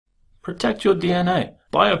Protect your DNA.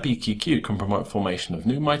 BioPQQ can promote formation of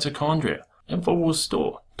new mitochondria.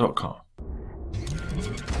 Infowarsstore.com.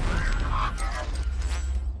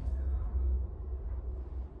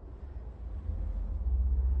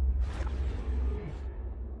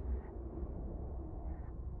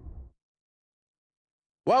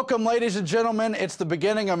 Welcome, ladies and gentlemen. It's the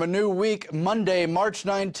beginning of a new week, Monday, March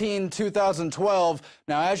 19, 2012.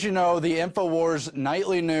 Now, as you know, the Infowars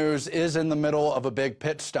nightly news is in the middle of a big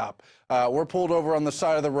pit stop. We're pulled over on the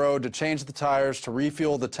side of the road to change the tires, to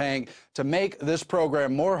refuel the tank, to make this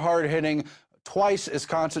program more hard-hitting, twice as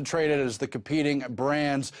concentrated as the competing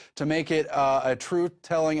brands, to make it a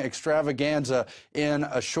truth-telling extravaganza in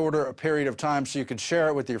a shorter period of time so you can share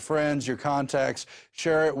it with your friends, your contacts,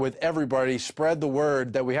 share it with everybody, spread the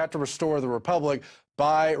word that we have to restore the republic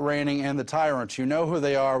by reining in the tyrants. You know who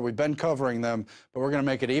they are. We've been covering them, but we're going to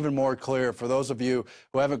make it even more clear for those of you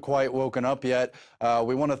who haven't quite woken up yet.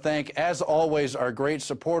 We want to thank, as always, our great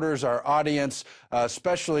supporters, our audience,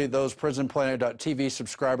 especially those PrisonPlanet.tv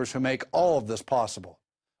subscribers who make all of this possible.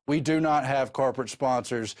 We do not have corporate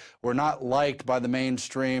sponsors. We're not liked by the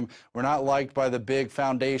mainstream. We're not liked by the big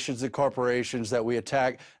foundations and corporations that we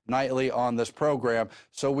attack nightly on this program.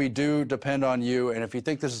 So we do depend on you. And if you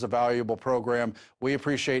think this is a valuable program, we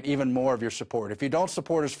appreciate even more of your support. If you don't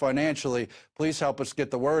support us financially, please help us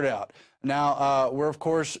get the word out. Now, we're, of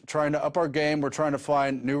course, trying to up our game. We're trying to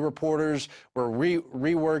find new reporters. We're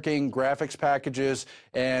reworking graphics packages,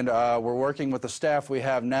 and we're working with the staff we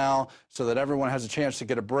have now so that everyone has a chance to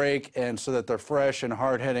get a break and so that they're fresh and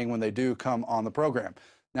hard-hitting when they do come on the program.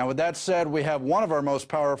 Now, with that said, we have one of our most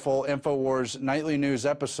powerful Infowars nightly news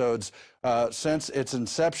episodes since its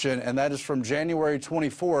inception, and that is from January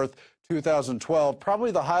 24th, 2012.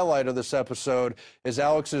 Probably the highlight of this episode is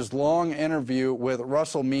Alex's long interview with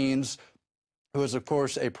Russell Means, who is, of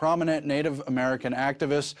course, a prominent Native American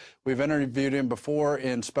activist. We've interviewed him before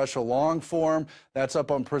in special long form. That's up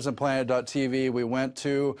on PrisonPlanet.tv. We went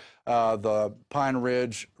to the Pine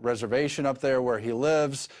Ridge Reservation up there where he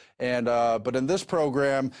lives. And but in this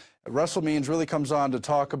program, Russell Means really comes on to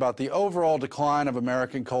talk about the overall decline of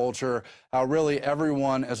American culture, how really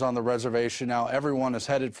everyone is on the reservation now. Everyone is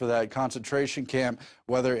headed for that concentration camp,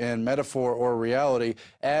 whether in metaphor or reality,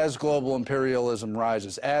 as global imperialism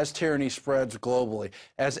rises, as tyranny spreads globally,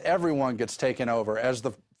 as everyone gets taken over, as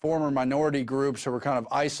the former minority groups who were kind of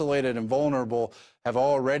isolated and vulnerable have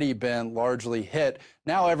already been largely hit.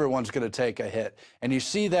 Now everyone's going to take a hit. And you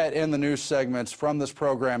see that in the news segments from this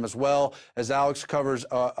program as well, as Alex covers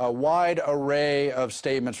a wide array of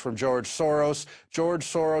statements from George Soros. George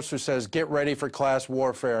Soros, who says, get ready for class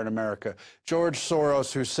warfare in America. George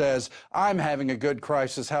Soros, who says, I'm having a good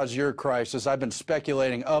crisis. How's your crisis? I've been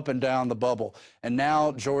speculating up and down the bubble. And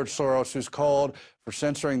now George Soros, who's called for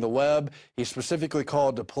censoring the web. He specifically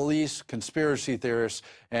called to police conspiracy theorists,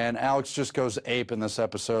 and Alex just goes ape in this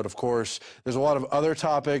episode, of course. There's a lot of other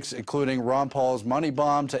topics, including Ron Paul's money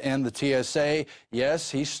bomb to end the TSA.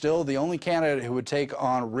 Yes, he's still the only candidate who would take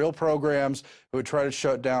on real programs, who would try to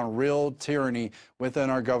shut down real tyranny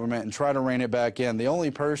within our government and try to rein it back in. The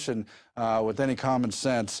only person with any common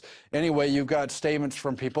sense. Anyway, you've got statements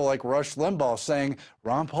from people like Rush Limbaugh saying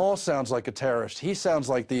Ron Paul sounds like a terrorist. He sounds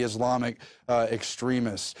like the Islamic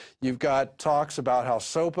extremist. You've got talks about how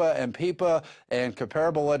SOPA and PIPA and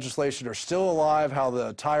comparable legislation are still alive, how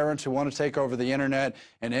the tyrants who want to take over the internet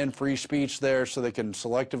and end free speech there so they can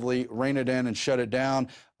selectively rein it in and shut it down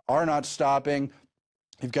are not stopping.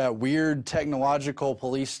 You've got weird technological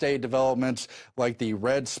police state developments like the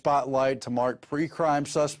red spotlight to mark pre-crime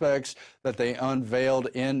suspects that they unveiled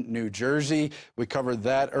in New Jersey. We covered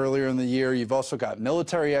that earlier in the year. You've also got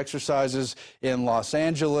military exercises in Los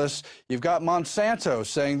Angeles. You've got Monsanto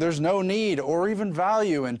saying there's no need or even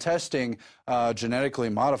value in testing genetically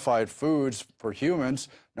modified foods for humans.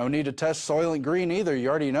 No need to test Soylent Green either. You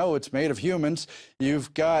already know it's made of humans.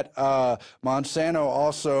 You've got Monsanto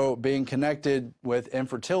also being connected with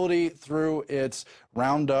infertility through its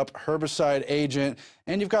Roundup herbicide agent.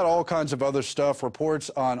 And you've got all kinds of other stuff, reports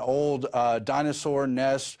on old dinosaur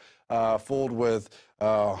nests filled with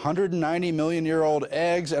 190-million-year-old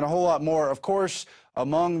eggs and a whole lot more. Of course,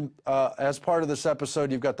 as part of this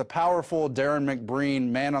episode, you've got the powerful Darren McBreen,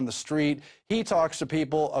 man on the street. He talks to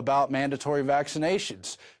people about mandatory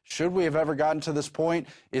vaccinations. Should we have ever gotten to this point?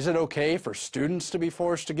 Is it okay for students to be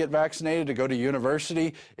forced to get vaccinated to go to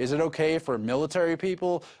university? Is it okay for military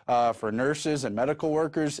people, for nurses and medical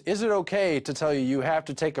workers? Is it okay to tell you have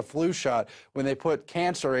to take a flu shot when they put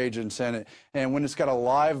cancer agents in it and when it's got a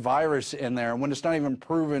live virus in there and when it's not even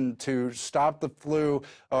proven to stop the flu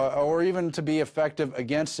or even to be effective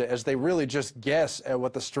against it, as they really just guess at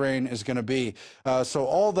what the strain is going to be? So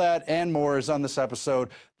all that and more is on this episode.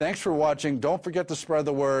 Thanks for watching. Don't forget to spread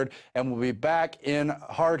the word, and we'll be back in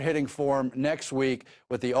hard-hitting form next week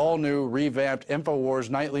with the all-new, revamped Infowars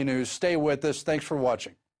Nightly News. Stay with us. Thanks for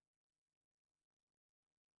watching.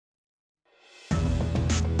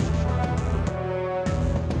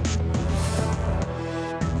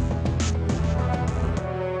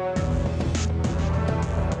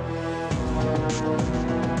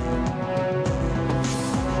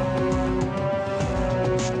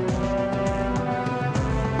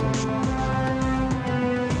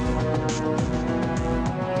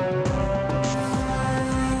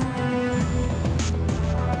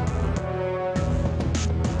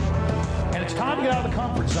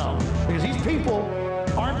 Comfort zone, because these people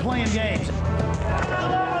aren't playing games.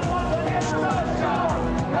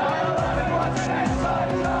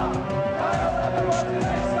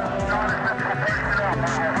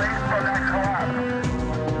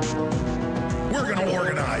 We're going to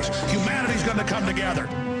organize. Humanity's going to come together.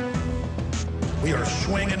 We are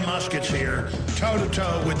swinging muskets here,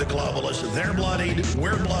 toe-to-toe with the globalists. They're bloodied,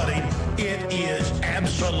 we're bloodied. It is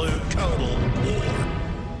absolute, total war.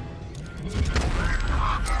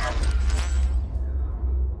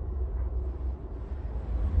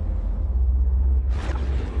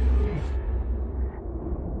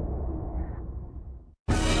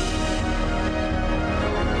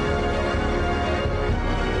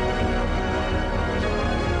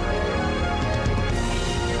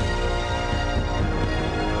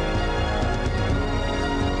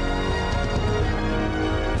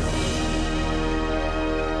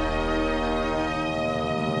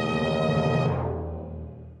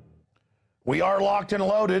 We are locked and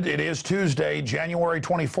loaded. It is Tuesday, January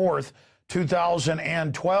 24th,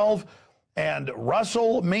 2012. And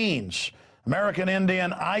Russell Means, American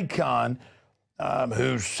Indian icon,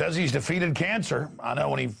 who says he's defeated cancer. I know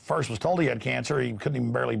when he first was told he had cancer, he couldn't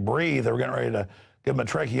even barely breathe. They were getting ready to give him a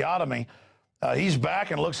tracheotomy. He's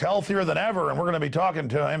back and looks healthier than ever, and we're going to be talking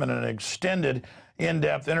to him in an extended,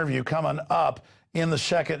 in-depth interview coming up in the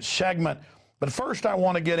second segment. But first, I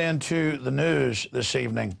want to get into the news this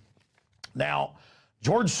evening. Now,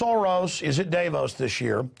 George Soros is at Davos this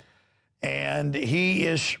year, and he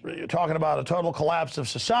is talking about a total collapse of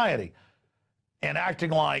society and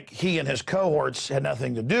acting like he and his cohorts had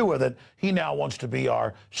nothing to do with it. He now wants to be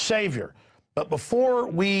our savior. But before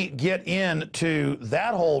we get into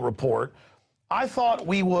that whole report, I thought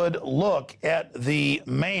we would look at the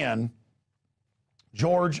man,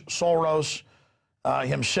 George Soros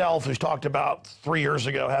himself, who's talked about 3 years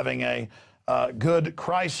ago having a good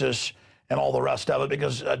crisis and all the rest of it,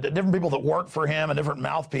 because different people that work for him and different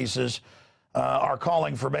mouthpieces are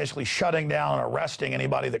calling for basically shutting down and arresting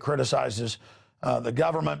anybody that criticizes the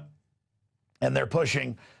government. And they're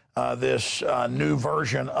pushing this new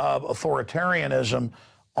version of authoritarianism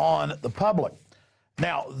on the public.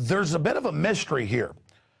 Now, there's a bit of a mystery here.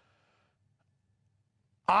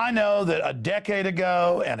 I know that a decade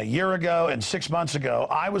ago and a year ago and 6 months ago,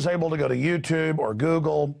 I was able to go to YouTube or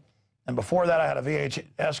Google, and before that I had a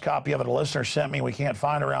VHS copy of it a listener sent me, we can't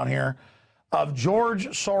find around here, of George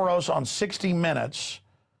Soros on 60 Minutes,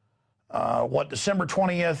 December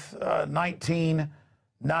 20th,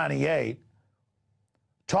 1998,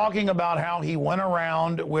 talking about how he went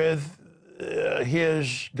around with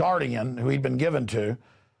his guardian, who he'd been given to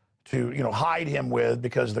hide him with,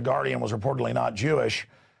 because the guardian was reportedly not Jewish,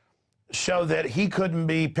 so that he couldn't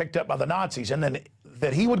be picked up by the Nazis. And then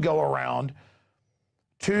that he would go around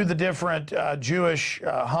to the different Jewish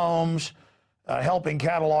homes, helping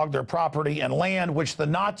catalog their property and land, which the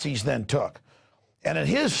Nazis then took. And in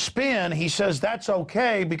his spin, he says that's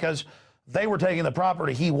okay because they were taking the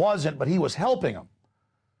property. He wasn't, but he was helping them.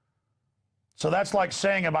 So that's like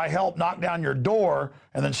saying, if I help knock down your door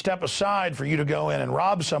and then step aside for you to go in and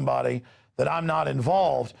rob somebody, that I'm not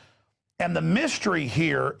involved. And the mystery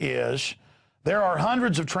here is there are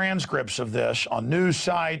hundreds of transcripts of this on news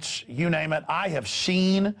sites, you name it. I have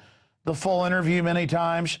seen the full interview many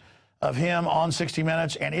times of him on 60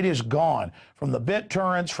 Minutes, and it is gone from the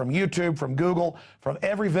BitTorrents, from YouTube, from Google, from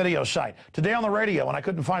every video site. Today on the radio, when I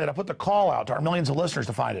couldn't find it, I put the call out to our millions of listeners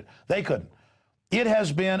to find it. They couldn't. It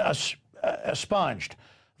has been expunged.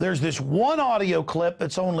 There's this one audio clip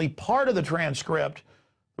that's only part of the transcript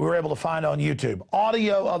we were able to find on YouTube,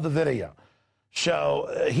 audio of the video.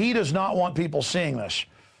 So he does not want people seeing this.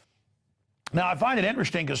 Now, I find it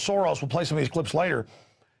interesting because Soros, we'll play some of these clips later,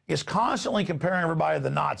 is constantly comparing everybody to the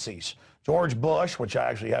Nazis. George Bush, which I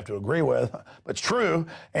actually have to agree with, but it's true,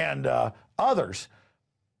 and others.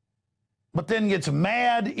 But then gets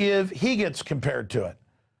mad if he gets compared to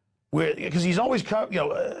it. Because he's always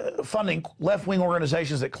funding left-wing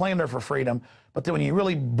organizations that claim they're for freedom, but then when you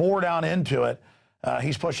really bore down into it,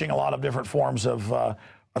 he's pushing a lot of different forms of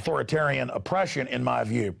authoritarian oppression, in my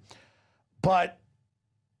view. But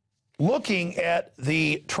looking at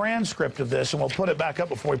the transcript of this, and we'll put it back up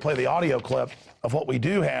before we play the audio clip of what we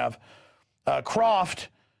do have, Croft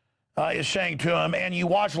is saying to him, and you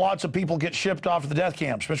watch lots of people get shipped off to the death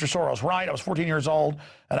camps. Mr. Soros, right? I was 14 years old,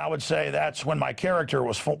 and I would say that's when my character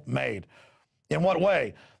was made. In what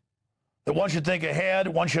way? That one should think ahead,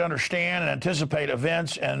 one should understand and anticipate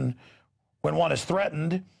events, and when one is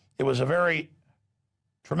threatened, it was a very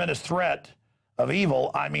tremendous threat of evil.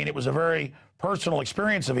 I mean, it was a very personal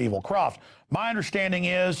experience of evil. Croft, my understanding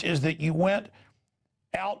is that you went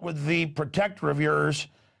out with the protector of yours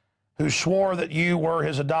who swore that you were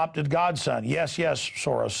his adopted godson. Yes, yes,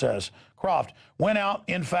 Soros says. Croft, went out,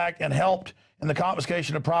 in fact, and helped in the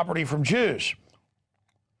confiscation of property from Jews.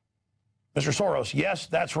 Mr. Soros, yes,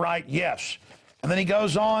 that's right, yes. And then he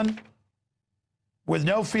goes on with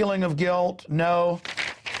no feeling of guilt, no.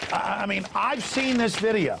 I mean, I've seen this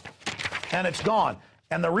video, and it's gone.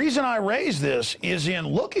 And the reason I raise this is in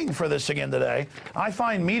looking for this again today, I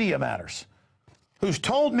find Media Matters, who's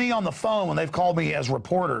told me on the phone when they've called me as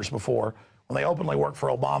reporters before, when they openly work for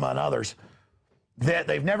Obama and others, that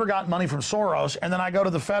they've never gotten money from Soros. And then I go to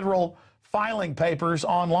the federal filing papers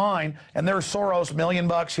online, and there's Soros, $1 million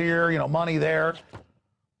here, you know, money there.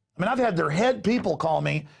 I mean, I've had their head people call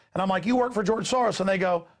me, and I'm like, you work for George Soros? And they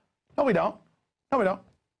go, no, we don't. No, we don't.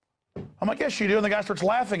 I'm like, yes, you do. And the guy starts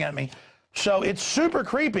laughing at me. So it's super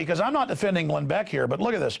creepy because I'm not defending Glenn Beck here, but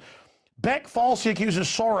look at this. Beck falsely accuses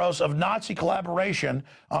Soros of Nazi collaboration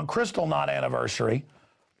on Kristallnacht anniversary.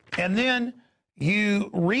 And then you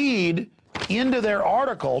read into their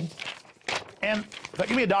article, and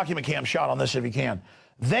give me a document cam shot on this if you can.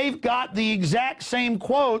 They've got the exact same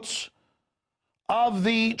quotes of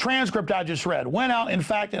the transcript I just read. Went out, in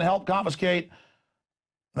fact, and helped confiscate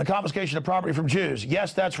the confiscation of property from Jews.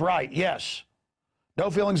 Yes, that's right. Yes. No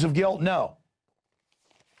feelings of guilt? No.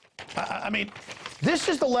 I mean, this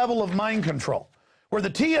is the level of mind control where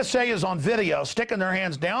the TSA is on video sticking their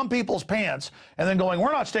hands down people's pants and then going,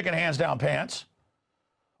 we're not sticking hands down pants.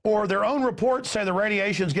 Or their own reports say the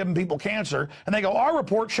radiation's giving people cancer, and they go, our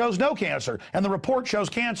report shows no cancer, and the report shows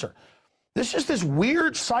cancer. This is this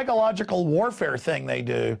weird psychological warfare thing they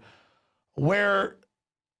do where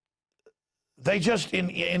they just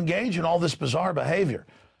engage in all this bizarre behavior.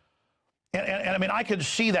 And I mean, I could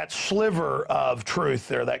see that sliver of truth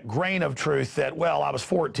there, that grain of truth that, well, I was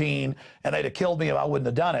 14 and they'd have killed me if I wouldn't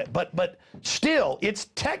have done it. But still, it's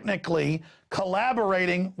technically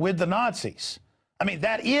collaborating with the Nazis. I mean,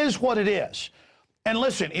 that is what it is. And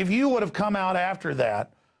listen, if you would have come out after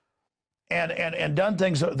that and done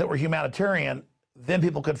things that were humanitarian, then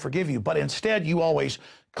people could forgive you. But instead, you always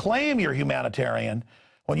claim you're humanitarian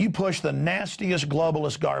when you push the nastiest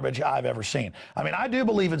globalist garbage I've ever seen. I mean, I do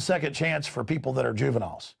believe in second chance for people that are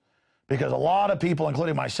juveniles, because a lot of people,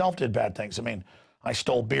 including myself, did bad things. I mean, I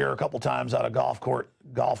stole beer a couple times out of golf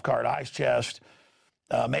cart ice chest.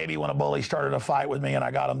 Maybe when a bully started a fight with me and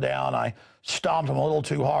I got him down, I stomped him a little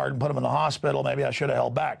too hard and put him in the hospital. Maybe I should have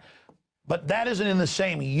held back. But that isn't in the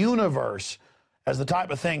same universe as the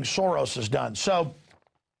type of thing Soros has done. So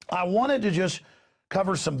I wanted to just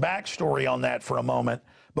cover some backstory on that for a moment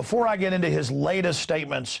before I get into his latest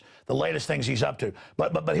statements, the latest things he's up to.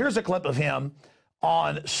 But here's a clip of him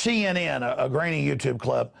on CNN, a grainy YouTube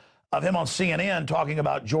clip of him on CNN talking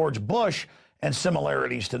about George Bush and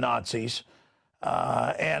similarities to Nazis.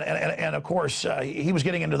 And of course, he was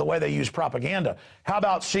getting into the way they use propaganda. How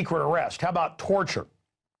about secret arrest? How about torture?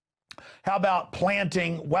 How about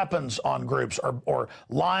planting weapons on groups or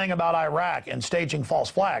lying about Iraq and staging false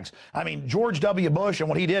flags? I mean, George W. Bush and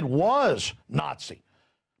what he did was Nazi.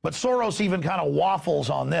 But Soros even kind of waffles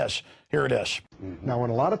on this. Here it is. Now, when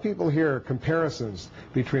a lot of people hear comparisons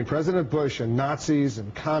between President Bush and Nazis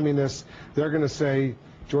and communists, they're going to say,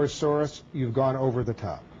 George Soros, you've gone over the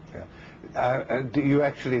top. You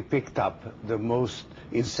actually picked up the most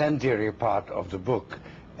incendiary part of the book,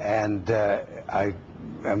 and I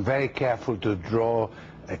am very careful to draw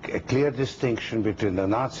a clear distinction between the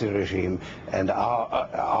Nazi regime and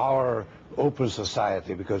our open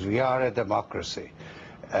society, because we are a democracy.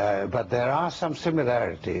 But there are some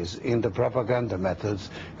similarities in the propaganda methods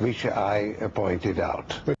which I pointed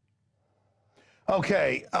out.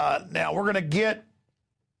 Okay, now we're going to get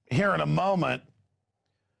here in a moment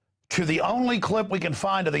to the only clip we can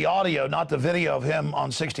find of the audio, not the video of him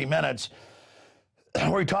on 60 Minutes,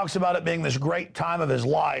 where he talks about it being this great time of his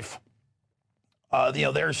life. You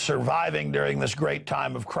know, they're surviving during this great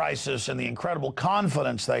time of crisis and the incredible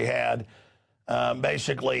confidence they had,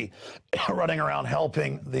 basically running around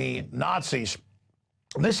helping the Nazis.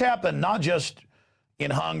 This happened not just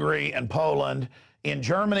in Hungary and Poland, in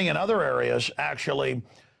Germany and other areas, actually.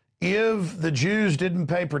 If the Jews didn't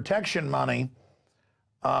pay protection money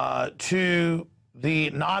to the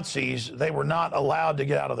Nazis, they were not allowed to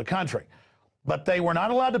get out of the country. But they were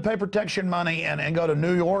not allowed to pay protection money and go to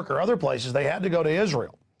New York or other places. They had to go to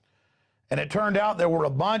Israel. And it turned out there were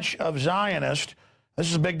a bunch of Zionists, this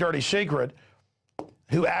is a big dirty secret,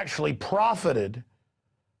 who actually profited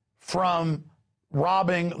from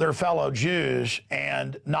robbing their fellow Jews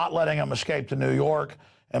and not letting them escape to New York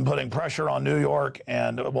and putting pressure on New York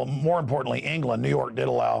and, well, more importantly, England. New York did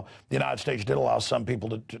allow, the United States did allow some people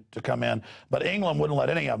to come in, but England wouldn't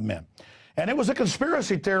let any of them in. And it was a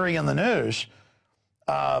conspiracy theory in the news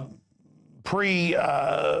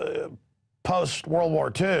post-World War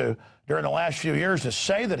II during the last few years to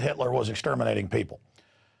say that Hitler was exterminating people.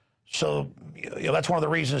 So, you know, that's one of the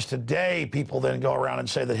reasons today people then go around and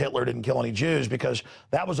say that Hitler didn't kill any Jews, because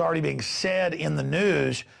that was already being said in the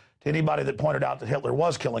news to anybody that pointed out that Hitler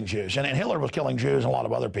was killing Jews. And Hitler was killing Jews and a lot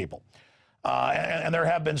of other people. And there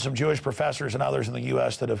have been some Jewish professors and others in the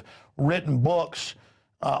U.S. that have written books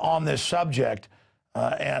on this subject. You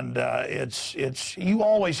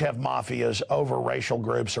always have mafias over racial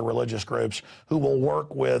groups or religious groups who will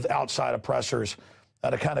work with outside oppressors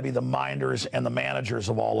to kind of be the minders and the managers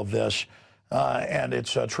of all of this. And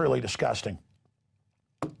it's truly disgusting.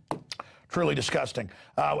 Truly disgusting.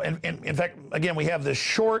 In fact, again, we have this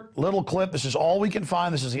short little clip. This is all we can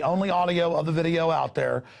find. This is the only audio of the video out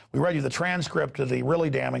there. We read you the transcript of the really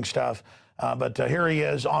damning stuff. But here he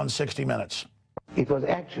is on 60 Minutes. It was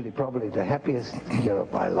actually probably the happiest year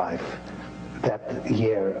of my life, that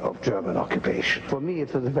year of German occupation. For me,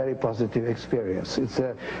 it was a very positive experience. It's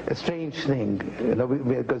a strange thing, you know,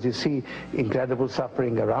 because you see incredible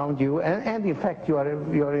suffering around you, and in fact,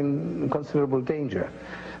 you're in considerable danger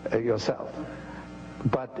yourself.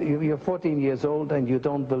 But you're 14 years old and you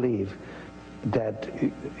don't believe that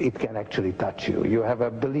it can actually touch you. You have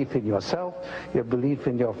a belief in yourself, your belief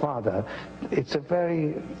in your father. It's a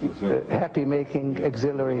very happy-making,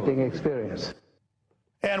 exhilarating experience.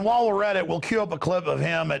 And while we're at it, we'll cue up a clip of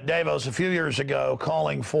him at Davos a few years ago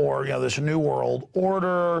calling for, you know, this new world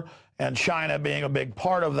order and China being a big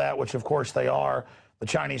part of that, which of course they are. The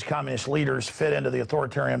Chinese communist leaders fit into the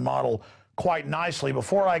authoritarian model quite nicely.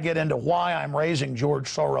 Before I get into why I'm raising George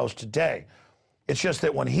Soros today, it's just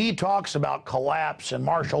that when he talks about collapse and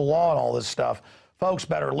martial law and all this stuff, folks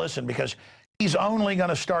better listen, because he's only going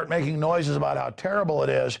to start making noises about how terrible it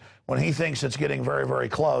is when he thinks it's getting very, very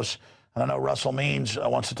close. And I know Russell Means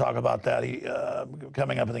wants to talk about that.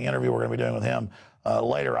 Coming up in the interview we're going to be doing with him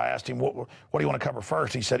later, I asked him, what do you want to cover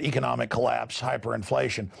first? He said economic collapse,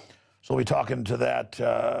 hyperinflation. So we'll be talking to that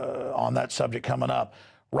on that subject coming up.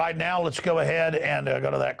 Right now, let's go ahead and go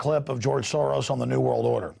to that clip of George Soros on the New World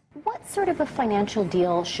Order. What sort of a financial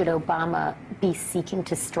deal should Obama be seeking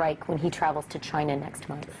to strike when he travels to China next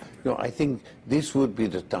month? No, I think this would be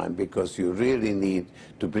the time, because you really need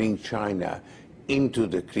to bring China into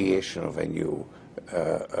the creation of a new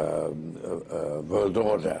world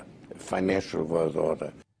order, financial world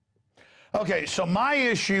order. Okay, so my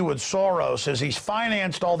issue with Soros is he's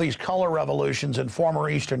financed all these color revolutions in former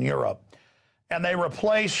Eastern Europe, and they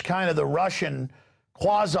replace kind of the Russian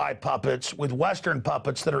quasi-puppets with Western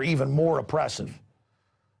puppets that are even more oppressive.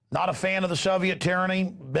 Not a fan of the Soviet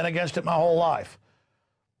tyranny, been against it my whole life.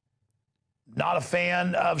 Not a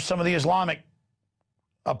fan of some of the Islamic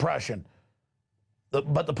oppression.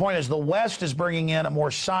 But the point is, the West is bringing in a more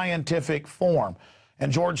scientific form.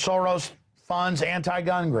 And George Soros funds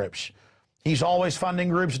anti-gun groups. He's always funding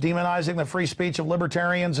groups demonizing the free speech of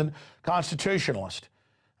libertarians and constitutionalists.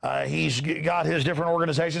 He's got his different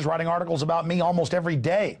organizations writing articles about me almost every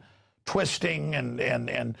day, twisting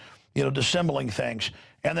and you know, dissembling things,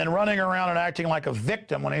 and then running around and acting like a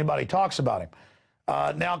victim when anybody talks about him.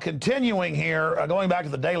 Now, continuing here, going back to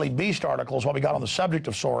the Daily Beast articles, what we got on the subject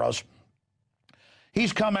of Soros,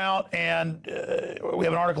 he's come out, and we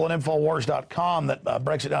have an article at Infowars.com that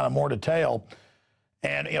breaks it down in more detail,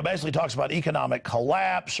 and basically talks about economic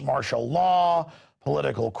collapse, martial law,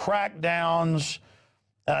 political crackdowns.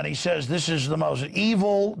 And he says this is the most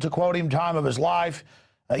evil, to quote him, time of his life.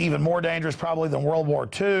 even more dangerous probably than World War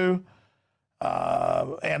II.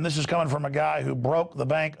 And this is coming from a guy who broke the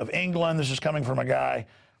Bank of England. This is coming from a guy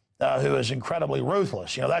who is incredibly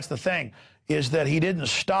ruthless. You know, that's the thing, is that he didn't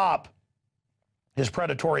stop his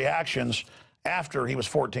predatory actions after he was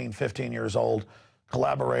 14, 15 years old,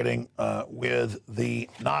 collaborating with the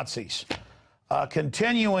Nazis.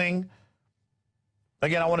 Continuing,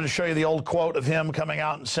 again, I wanted to show you the old quote of him coming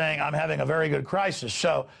out and saying, I'm having a very good crisis.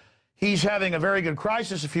 So he's having a very good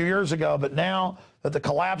crisis a few years ago, but now that the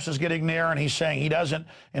collapse is getting near, and he's saying he doesn't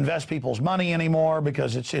invest people's money anymore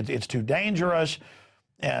because it's too dangerous,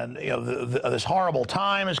 and you know this horrible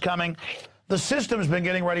time is coming. The system's been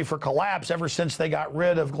getting ready for collapse ever since they got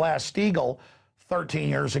rid of Glass-Steagall 13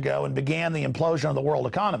 years ago and began the implosion of the world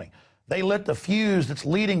economy. They lit the fuse that's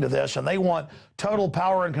leading to this, and they want total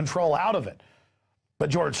power and control out of it. But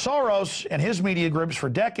George Soros and his media groups for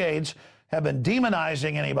decades have been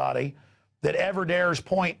demonizing anybody that ever dares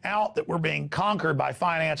point out that we're being conquered by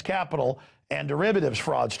finance capital and derivatives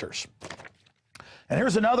fraudsters. And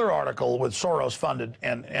here's another article with Soros-funded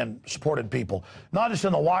and supported people, not just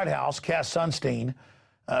in the White House. Cass Sunstein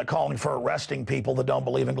calling for arresting people that don't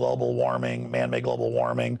believe in global warming, man-made global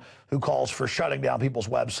warming, who calls for shutting down people's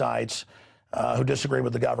websites, who disagree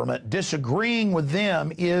with the government. Disagreeing with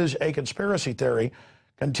them is a conspiracy theory.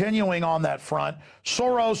 Continuing on that front,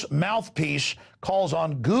 Soros' mouthpiece calls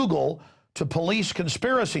on Google to police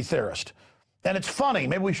conspiracy theorists. And it's funny,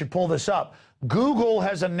 maybe we should pull this up. Google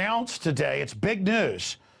has announced today, it's big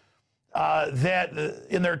news, that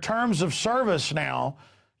in their terms of service now,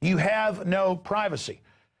 you have no privacy.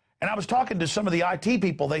 And I was talking to some of the IT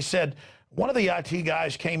people. They said, one of the IT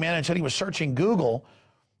guys came in and said he was searching Google,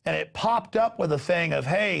 and it popped up with a thing of,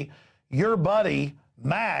 hey, your buddy,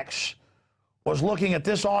 Max, was looking at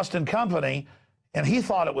this Austin company, and he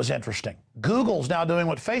thought it was interesting. Google's now doing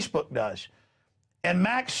what Facebook does. And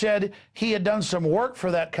Max said he had done some work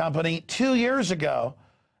for that company 2 years ago,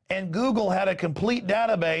 and Google had a complete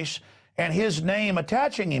database and his name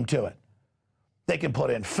attaching him to it. They can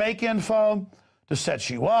put in fake info to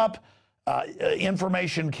set you up.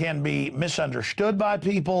 Information can be misunderstood by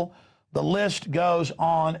people. The list goes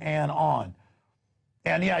on and on.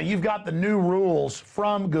 And yeah, you've got the new rules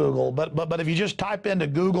from Google, but if you just type into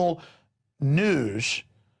Google News,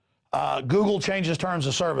 Google changes terms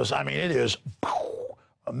of service. I mean, it is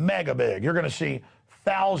mega big. You're going to see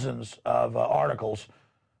thousands of articles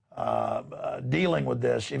dealing with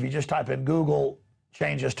this if you just type in Google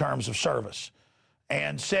changes terms of service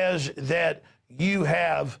and says that you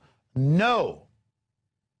have no,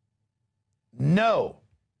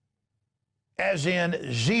 as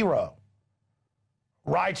in zero,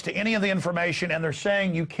 rights to any of the information, and they're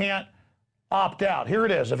saying you can't opt out. Here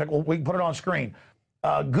it is. We can put it on screen.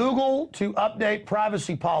 Google to update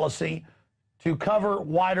privacy policy to cover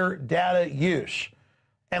wider data use.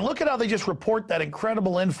 And look at how they just report that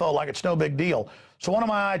incredible info like it's no big deal. So one of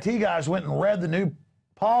my IT guys went and read the new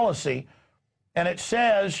policy, and it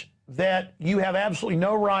says that you have absolutely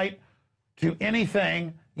no right to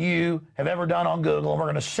anything you have ever done on Google, and we're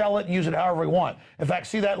going to sell it and use it however we want. In fact,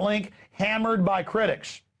 see that link? Hammered by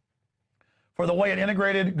critics for the way it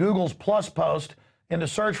integrated Google's Plus post into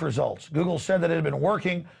search results. Google said that it had been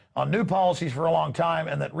working on new policies for a long time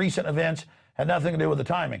and that recent events had nothing to do with the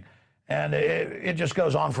timing. And it just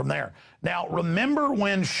goes on from there. Now, remember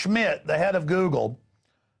when Schmidt, the head of Google,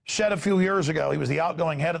 said a few years ago, he was the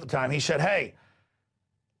outgoing head at the time, he said, hey,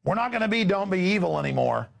 we're not going to be don't be evil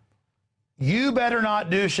anymore. You better not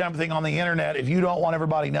do something on the internet if you don't want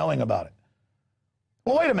everybody knowing about it.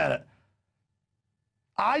 Well, wait a minute.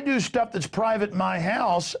 I do stuff that's private in my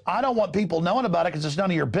house. I don't want people knowing about it because it's none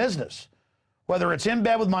of your business. Whether it's in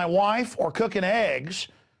bed with my wife or cooking eggs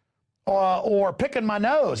or picking my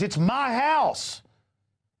nose, it's my house.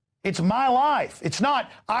 It's my life. It's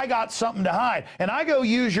not, I got something to hide. And I go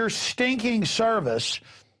use your stinking service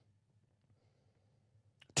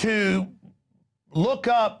to look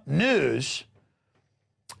up news,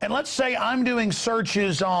 and let's say I'm doing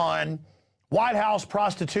searches on White House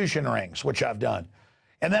prostitution rings, which I've done,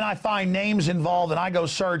 and then I find names involved and I go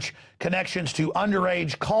search connections to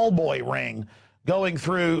underage callboy ring going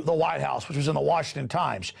through the White House, which was in the Washington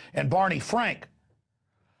Times, and Barney Frank.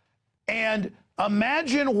 And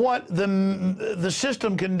imagine what the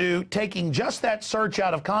system can do taking just that search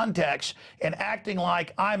out of context and acting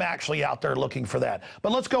like I'm actually out there looking for that.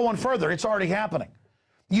 But let's go one further. It's already happening.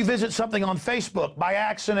 You visit something on Facebook by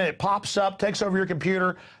accident, it pops up, takes over your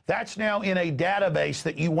computer. That's now in a database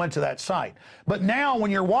that you went to that site. But now when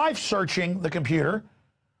your wife's searching the computer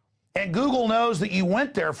and Google knows that you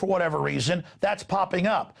went there for whatever reason, that's popping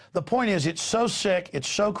up. The point is, it's so sick, it's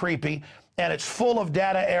so creepy, and it's full of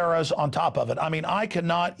data errors on top of it. I mean, I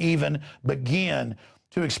cannot even begin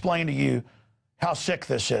to explain to you how sick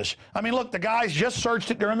this is. I mean, look, the guys just searched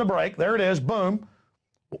it during the break. There it is, boom.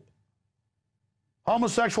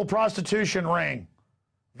 Homosexual prostitution ring,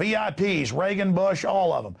 VIPs, Reagan, Bush,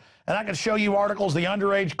 all of them. And I can show you articles, the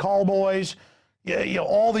underage call boys, you know,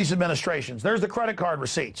 all these administrations. There's the credit card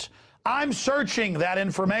receipts. I'm searching that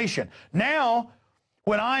information. Now,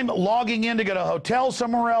 when I'm logging in to get a hotel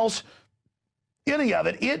somewhere else, any of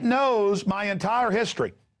it, it knows my entire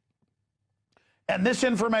history. And this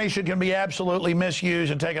information can be absolutely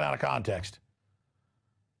misused and taken out of context.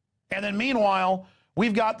 And then meanwhile,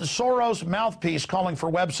 we've got the Soros mouthpiece calling for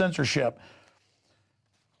web censorship.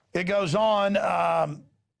 It goes on that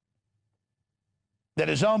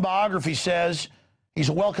his own biography says he's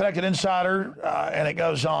a well-connected insider, and it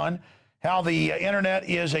goes on how the internet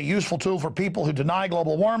is a useful tool for people who deny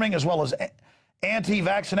global warming as well as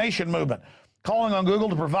anti-vaccination movement, calling on Google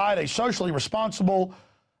to provide a socially responsible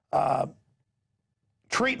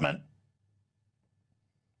treatment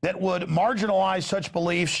that would marginalize such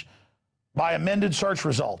beliefs by amended search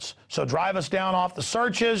results. So drive us down off the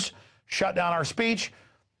searches, shut down our speech,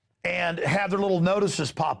 and have their little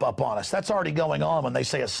notices pop up on us. That's already going on when they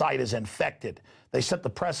say a site is infected. They set the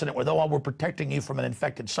precedent with, oh, we're protecting you from an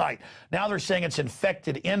infected site. Now they're saying it's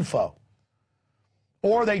infected info.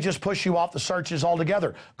 Or they just push you off the searches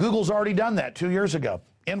altogether. Google's already done that 2 years ago.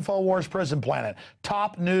 Infowars, Prison Planet,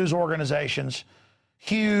 top news organizations,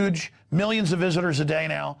 huge, millions of visitors a day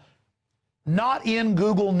now. Not in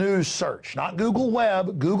Google News search, not Google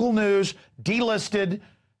Web, Google News, delisted,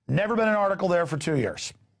 never been an article there for 2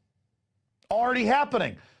 years. Already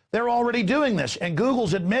happening. They're already doing this. And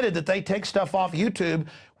Google's admitted that they take stuff off YouTube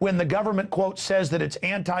when the government, quote, says that it's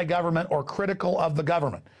anti-government or critical of the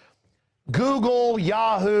government. Google,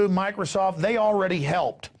 Yahoo, Microsoft, they already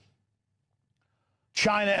helped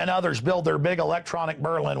China and others build their big electronic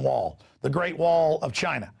Berlin Wall, the Great Wall of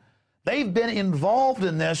China. They've been involved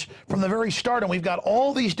in this from the very start, and we've got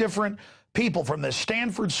all these different people from this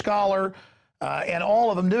Stanford scholar and all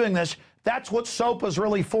of them doing this. That's what SOPA's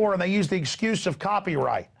really for, and they use the excuse of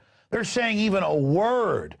copyright. They're saying even a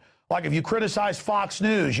word, like if you criticize Fox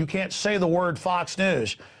News, you can't say the word Fox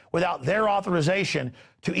News without their authorization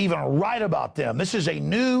to even write about them. This is a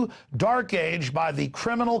new dark age by the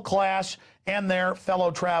criminal class and their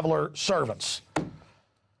fellow traveler servants.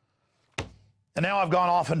 And now I've gone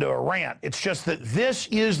off into a rant. It's just that this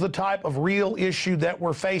is the type of real issue that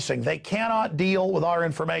we're facing. They cannot deal with our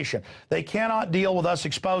information. They cannot deal with us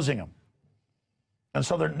exposing them. And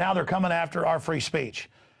so now they're coming after our free speech.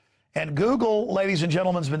 And Google, ladies and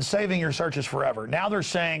gentlemen, has been saving your searches forever. Now they're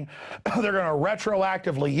saying they're going to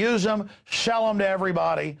retroactively use them, sell them to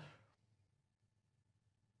everybody.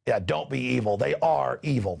 Yeah, don't be evil. They are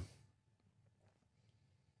evil.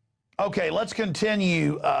 Okay, let's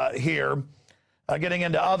continue here, getting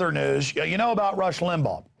into other news. You know about Rush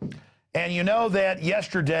Limbaugh. And you know that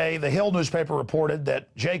yesterday the Hill newspaper reported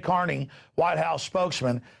that Jay Carney, White House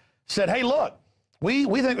spokesman, said, hey, look, we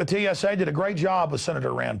think the TSA did a great job with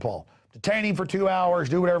Senator Rand Paul. Detain him for 2 hours,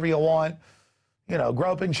 do whatever you want. You know,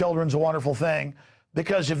 groping children's a wonderful thing.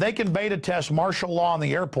 Because if they can beta test martial law in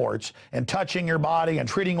the airports and touching your body and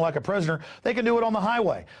treating you like a prisoner, they can do it on the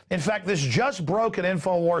highway. In fact, this just broke at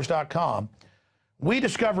Infowars.com. We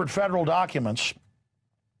discovered federal documents.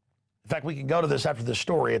 In fact, we can go to this after this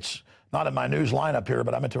story. It's not in my news lineup here,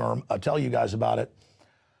 but I meant to tell you guys about it.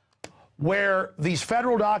 Where these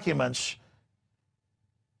federal documents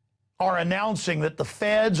are announcing that the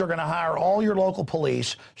feds are going to hire all your local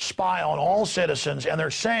police, spy on all citizens, and they're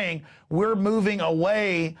saying we're moving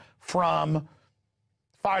away from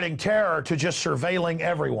fighting terror to just surveilling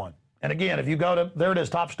everyone. And again, if you go to, there it is,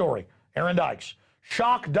 top story, Aaron Dykes.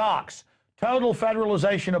 Shock docs, total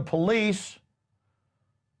federalization of police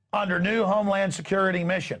under new Homeland Security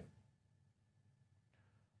mission.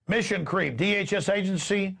 Mission creep, DHS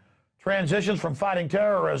agency transitions from fighting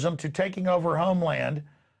terrorism to taking over Homeland,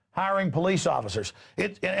 hiring police officers.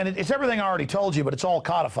 It's everything I already told you, but it's all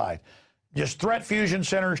codified. Just threat fusion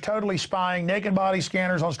centers, totally spying, naked body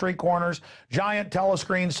scanners on street corners, giant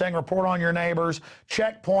telescreens saying report on your neighbors,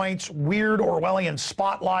 checkpoints, weird Orwellian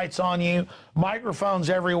spotlights on you, microphones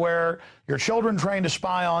everywhere, your children trained to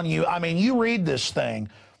spy on you. I mean, you read this thing,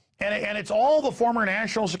 and it's all the former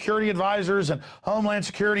national security advisors and Homeland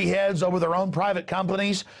Security heads over their own private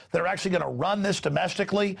companies that are actually going to run this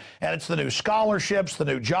domestically, and it's the new scholarships, the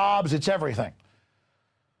new jobs, it's everything.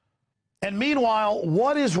 And meanwhile,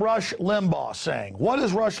 what is Rush Limbaugh saying? What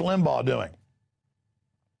is Rush Limbaugh doing?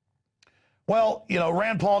 Well, you know,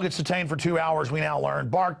 Rand Paul gets detained for 2 hours, we now learn.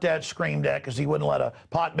 Barked at, screamed at, because he wouldn't let a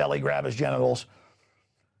potbelly grab his genitals.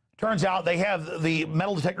 Turns out they have the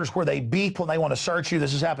metal detectors where they beep when they want to search you.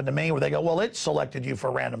 This has happened to me, where they go, well, it selected you for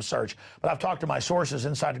a random search. But I've talked to my sources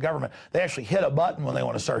inside the government. They actually hit a button when they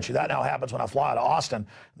want to search you. That now happens when I fly out of Austin.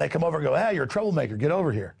 They come over and go, hey, you're a troublemaker. Get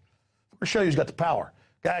over here. We'll show you who's got the power.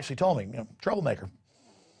 Guy actually told me, you know, troublemaker.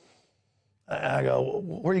 And I go,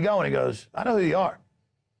 where are you going? He goes, I know who you are.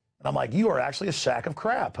 And I'm like, you are actually a sack of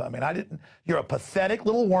crap. I mean, you're a pathetic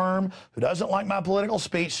little worm who doesn't like my political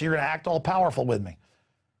speech, so you're going to act all powerful with me.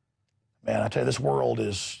 Man, I tell you, this world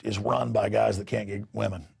is run by guys that can't get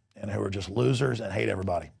women and who are just losers and hate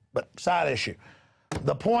everybody. But side issue.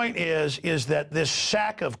 The point is that this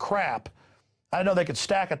sack of crap, I didn't know they could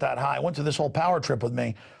stack it that high. I went through this whole power trip with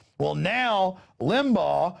me. Well, now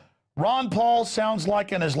Limbaugh, Ron Paul sounds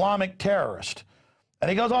like an Islamic terrorist. And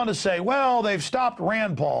he goes on to say, well, they've stopped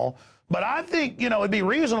Rand Paul, but I think, you know, it'd be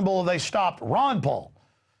reasonable if they stopped Ron Paul,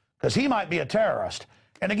 because he might be a terrorist.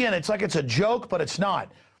 And again, it's like it's a joke, but it's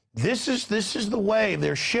not. This is the way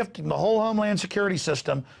they're shifting the whole Homeland Security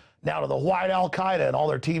system now to the white Al-Qaeda and all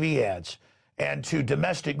their TV ads, and to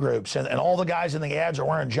domestic groups, and all the guys in the ads are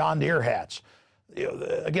wearing John Deere hats. You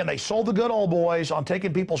know, again, they sold the good old boys on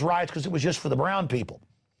taking people's rights because it was just for the brown people.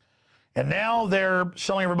 And now they're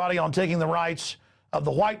selling everybody on taking the rights of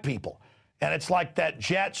the white people. And it's like that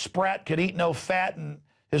Jet Sprat could eat no fat and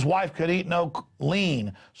his wife could eat no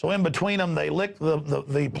lean. So in between them, they lick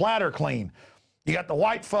the platter clean. You got the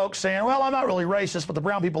white folks saying, well, I'm not really racist, but the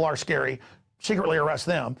brown people are scary. Secretly arrest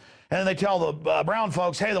them. And then they tell the brown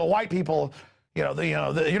folks, hey, the white people, you're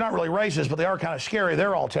not really racist, but they are kind of scary.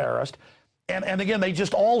 They're all terrorists. And again, they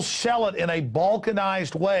just all sell it in a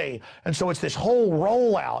balkanized way. And so it's this whole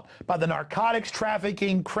rollout by the narcotics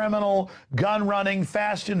trafficking, criminal, gun-running,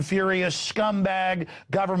 fast and furious, scumbag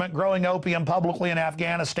government growing opium publicly in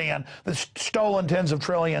Afghanistan that's stolen tens of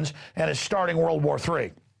trillions and is starting World War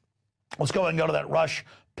III. Let's go ahead and go to that Rush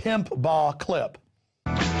pimp bah clip.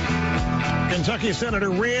 Kentucky Senator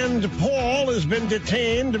Rand Paul has been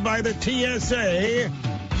detained by the TSA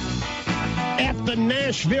at the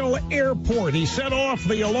Nashville airport. He set off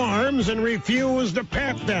the alarms and refused a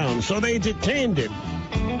pat-down, so they detained him.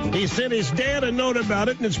 He sent his dad a note about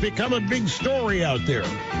it, and it's become a big story out there.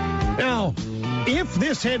 Now, if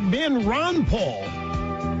this had been Ron Paul,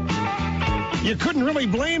 you couldn't really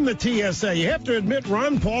blame the TSA. You have to admit,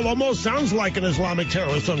 Ron Paul almost sounds like an Islamic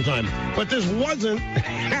terrorist sometimes. But this wasn't.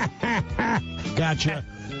 Gotcha.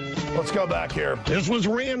 Let's go back here. This was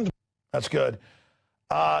Rand. That's good.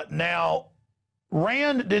 Now,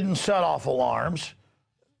 Rand didn't set off alarms.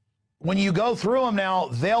 When you go through them now,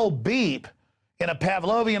 they'll beep in a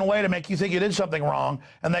Pavlovian way to make you think you did something wrong.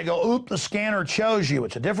 And they go, oop, the scanner chose you.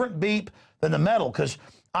 It's a different beep than the metal, because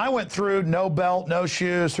I went through no belt, no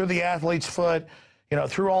shoes, through the athlete's foot,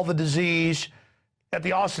 through all the disease at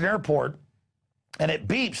the Austin airport, and it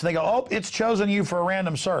beeps. And they go, oh, it's chosen you for a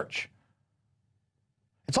random search.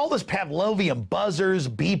 It's all this Pavlovian buzzers,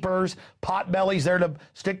 beepers, potbellies there to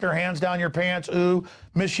stick their hands down your pants. Ooh,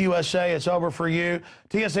 Miss USA, it's over for you.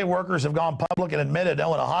 TSA workers have gone public and admitted that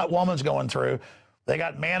when a hot woman's going through, they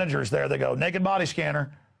got managers there that go, naked body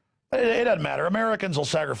scanner. It doesn't matter. Americans will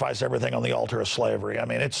sacrifice everything on the altar of slavery. I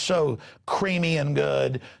mean, it's so creamy and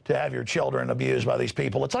good to have your children abused by these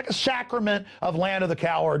people. It's like a sacrament of land of the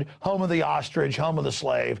coward, home of the ostrich, home of the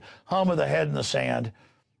slave, home of the head in the sand.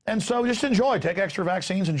 And so just enjoy. Take extra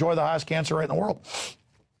vaccines. Enjoy the highest cancer rate in the world.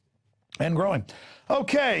 And growing.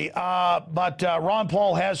 Okay, but Ron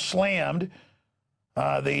Paul has slammed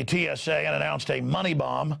the TSA and announced a money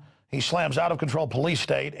bomb. He slams out-of-control police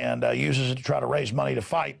state and uses it to try to raise money to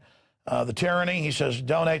fight the tyranny. He says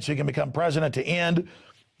donate so you can become president to end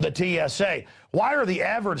the TSA. Why are the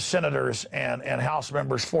average senators and House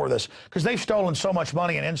members for this? Because they've stolen so much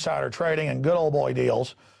money in insider trading and good old boy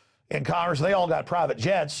deals in Congress. They all got private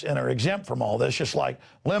jets and are exempt from all this, just like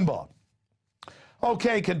Limbaugh.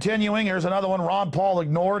 Okay, continuing. Here's another one. Ron Paul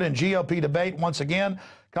ignored in GOP debate once again.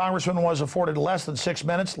 Congressman was afforded less than 6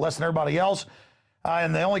 minutes, less than everybody else.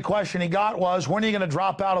 And the only question he got was, when are you going to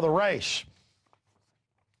drop out of the race?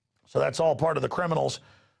 So that's all part of the criminals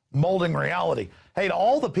molding reality. Hey, to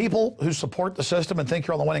all the people who support the system and think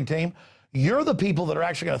you're on the winning team, you're the people that are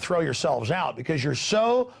actually going to throw yourselves out because you're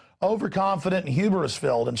so overconfident and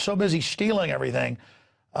hubris-filled and so busy stealing everything,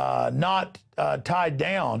 not tied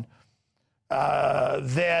down,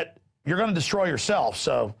 that you're going to destroy yourself.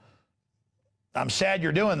 So I'm sad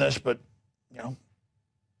you're doing this, but,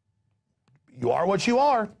 you are what you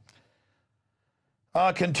are.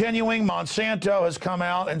 Continuing, Monsanto has come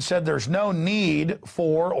out and said there's no need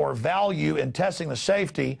for or value in testing the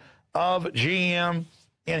safety of GM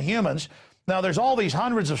in humans. Now, there's all these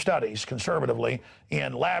hundreds of studies, conservatively,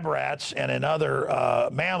 in lab rats and in other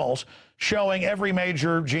mammals showing every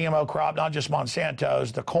major GMO crop, not just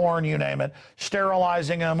Monsanto's, the corn, you name it,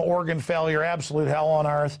 sterilizing them, organ failure, absolute hell on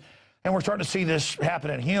earth. And we're starting to see this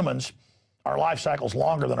happen in humans. Our life cycle's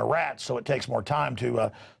longer than a rat, so it takes more time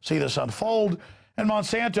to see this unfold. And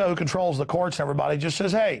Monsanto, who controls the courts and everybody, just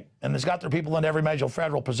says, hey, and has got their people in every major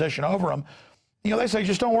federal position over them. You know, they say,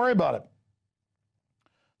 just don't worry about it.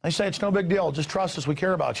 They say it's no big deal. Just trust us. We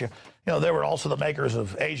care about you. You know, they were also the makers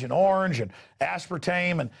of Agent Orange and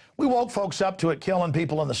aspartame, and we woke folks up to it killing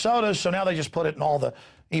people in the sodas, so now they just put it in all the,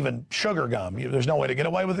 even sugar gum. There's no way to get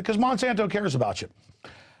away with it because Monsanto cares about you.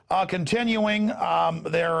 Continuing,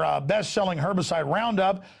 their best-selling herbicide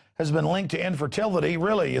Roundup has been linked to infertility.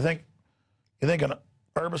 Really, you think an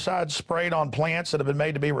herbicide sprayed on plants that have been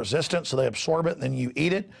made to be resistant, so they absorb it and then you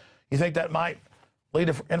eat it, you think that might lead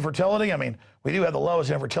to infertility? I mean, we do have the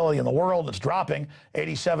lowest infertility in the world. It's dropping.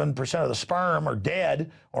 87% of the sperm are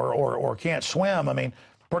dead or can't swim. I mean,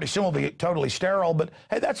 pretty soon we'll be totally sterile, but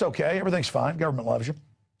hey, that's okay. Everything's fine. Government loves you.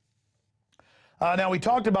 Now, we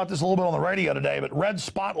talked about this a little bit on the radio today, but red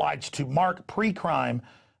spotlights to mark pre-crime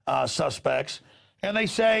suspects. And they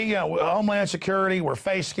say, you know, Homeland Security, we're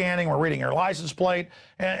face scanning, we're reading your license plate.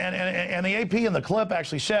 And the AP in the clip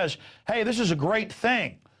actually says, hey, this is a great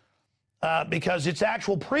thing because it's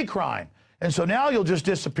actual pre-crime. And so now you'll just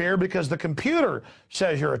disappear because the computer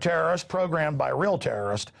says you're a terrorist programmed by a real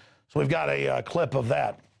terrorist. So we've got a clip of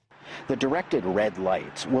that. The directed red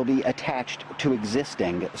lights will be attached to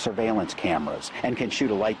existing surveillance cameras and can shoot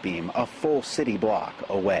a light beam a full city block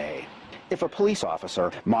away. If a police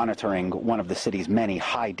officer monitoring one of the city's many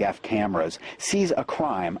high-def cameras sees a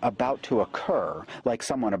crime about to occur, like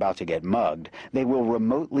someone about to get mugged, they will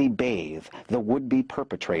remotely bathe the would-be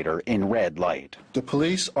perpetrator in red light. The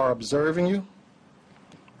police are observing you,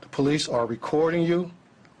 the police are recording you,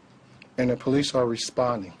 and the police are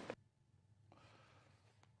responding.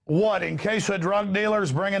 What, in case of drug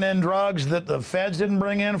dealers bringing in drugs that the feds didn't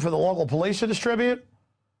bring in for the local police to distribute?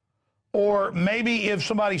 Or maybe if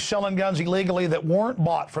somebody's selling guns illegally that weren't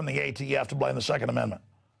bought from the ATF to blame the Second Amendment.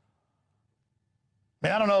 I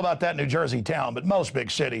mean, I don't know about that New Jersey town, but most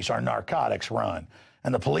big cities are narcotics run.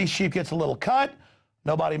 And the police chief gets a little cut.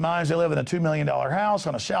 Nobody minds. They live in a $2 million house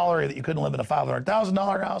on a salary that you couldn't live in a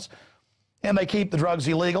 $500,000 house. And they keep the drugs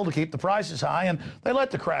illegal to keep the prices high. And they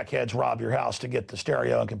let the crackheads rob your house to get the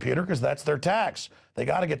stereo and computer because that's their tax. They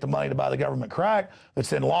got to get the money to buy the government crack that's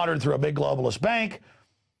then laundered through a big globalist bank.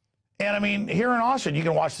 And I mean, here in Austin, you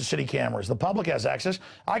can watch the city cameras. The public has access.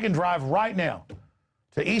 I can drive right now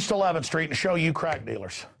to East 11th Street and show you crack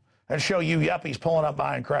dealers and show you yuppies pulling up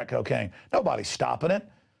buying crack cocaine. Nobody's stopping it.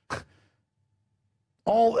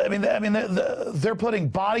 They're putting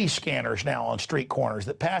body scanners now on street corners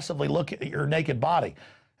that passively look at your naked body.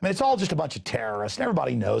 I mean, it's all just a bunch of terrorists.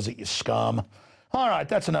 Everybody knows it, you scum. All right,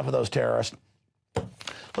 that's enough of those terrorists.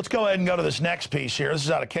 Let's go ahead and go to this next piece here. This is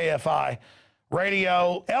out of KFI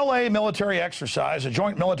Radio. LA military exercise, a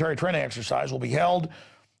joint military training exercise, will be held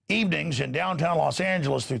evenings in downtown Los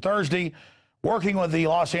Angeles through Thursday, working with the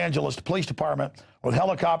Los Angeles Police Department with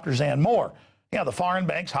helicopters and more. Yeah, the foreign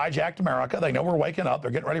banks hijacked America. They know we're waking up. They're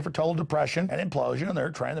getting ready for total depression and implosion, and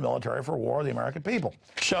they're training the military for war with the American people.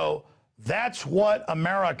 So that's what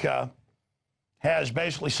America has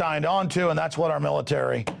basically signed on to, and that's what our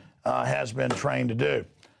military has been trained to do.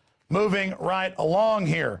 Moving right along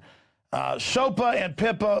here. SOPA and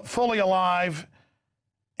PIPA fully alive,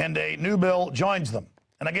 and a new bill joins them.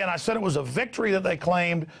 And again, I said it was a victory that they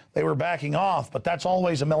claimed they were backing off, but that's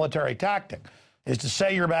always a military tactic, is to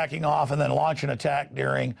say you're backing off and then launch an attack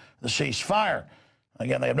during the ceasefire.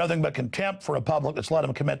 Again, they have nothing but contempt for a public that's let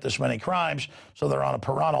them commit this many crimes, so they're on a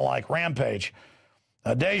piranha-like rampage.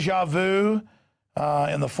 Deja vu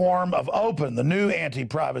in the form of OPEN, the new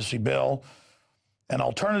anti-privacy bill, an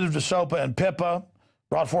alternative to SOPA and PIPA,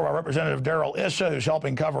 brought forward by Representative Darrell Issa, who's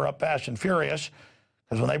helping cover up Fast and Furious,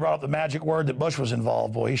 because when they brought up the magic word that Bush was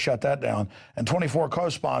involved, boy, he shut that down. And 24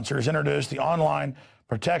 co-sponsors introduced the Online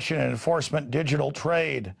Protection and Enforcement Digital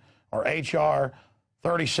Trade, or HR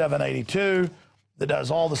 3782, that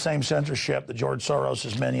does all the same censorship that George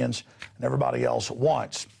Soros' minions and everybody else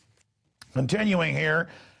wants. Continuing here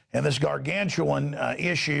in this gargantuan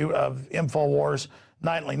issue of Infowars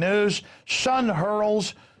Nightly News, Sun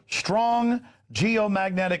hurls strong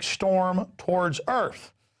geomagnetic storm towards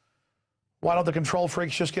Earth. Why don't the control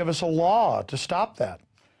freaks just give us a law to stop that?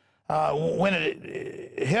 When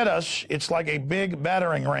it hit us, it's like a big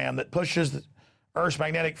battering ram that pushes the Earth's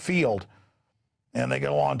magnetic field And they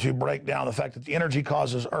go on to break down the fact that the energy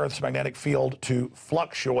causes Earth's magnetic field to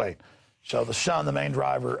fluctuate. So the sun, the main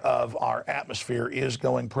driver of our atmosphere, is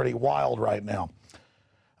going pretty wild right now.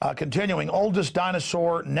 Continuing, oldest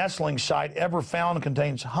dinosaur nestling site ever found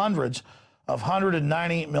contains hundreds of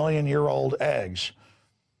 190 million-year-old eggs.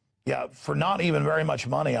 Yeah, for not even very much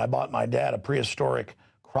money, I bought my dad a prehistoric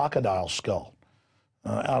crocodile skull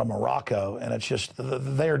out of Morocco, and it's just,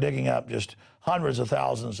 they are digging up just hundreds of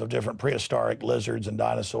thousands of different prehistoric lizards and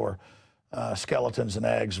dinosaur skeletons and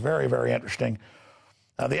eggs. Very, very interesting.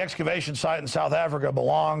 The excavation site in South Africa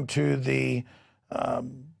belonged to the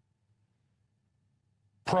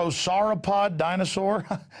prosauropod dinosaur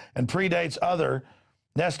and predates other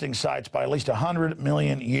nesting sites by at least 100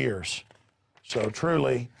 million years. So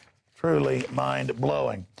truly, truly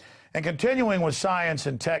mind-blowing. And continuing with science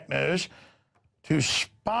and tech news, to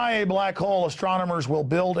spy a black hole, astronomers will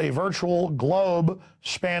build a virtual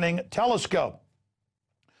globe-spanning telescope.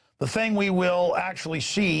 The thing we will actually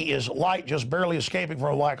see is light just barely escaping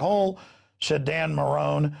from a black hole, said Dan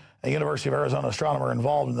Marone, a University of Arizona astronomer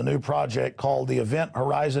involved in the new project called the Event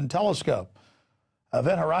Horizon Telescope.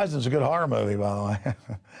 Event Horizon is a good horror movie, by the way.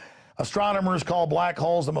 Astronomers call black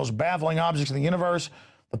holes the most baffling objects in the universe.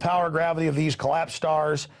 The power gravity of these collapsed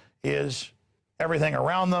stars is everything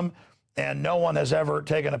around them, and no one has ever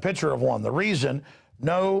taken a picture of one. The reason: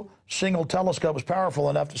 no single telescope is powerful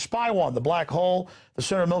enough to spy one. The black hole, the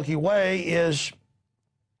center of Milky Way, is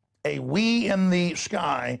a wee in the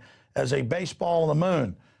sky as a baseball on the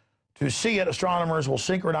moon. To see it, astronomers will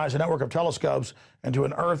synchronize a network of telescopes into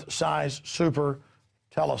an Earth-sized super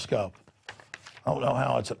telescope. I don't know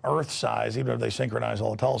how it's an Earth-size, even if they synchronize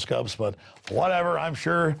all the telescopes, but whatever. I'm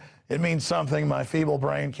sure it means something my feeble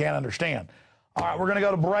brain can't understand. All right, we're going to go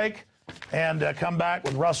to break and come back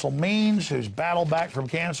with Russell Means, who's battled back from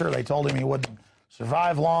cancer. They told him he wouldn't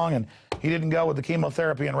survive long, and he didn't go with the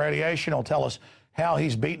chemotherapy and radiation. He'll tell us how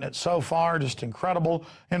he's beaten it so far. Just incredible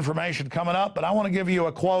information coming up. But I want to give you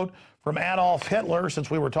a quote from Adolf Hitler, since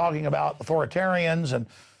we were talking about authoritarians and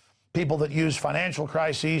people that use financial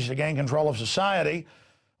crises to gain control of society,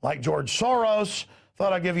 like George Soros.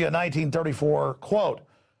 Thought I'd give you a 1934 quote.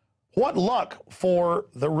 "What luck for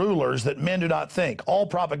the rulers that men do not think. All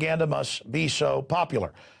propaganda must be so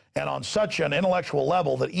popular, and on such an intellectual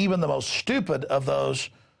level that even the most stupid of those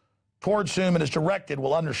towards whom it is directed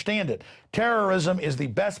will understand it. Terrorism is the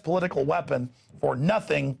best political weapon, for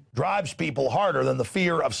nothing drives people harder than the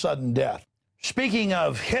fear of sudden death." Speaking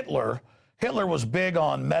of Hitler, Hitler was big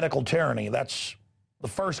on medical tyranny. That's the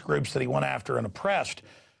first groups that he went after and oppressed,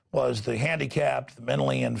 was the handicapped, the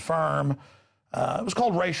mentally infirm. It was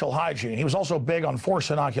called racial hygiene. He was also big on forced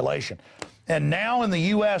inoculation. And now in the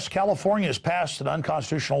U.S., California has passed an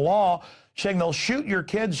unconstitutional law saying they'll shoot your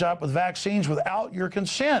kids up with vaccines without your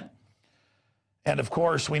consent. And, of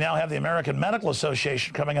course, we now have the American Medical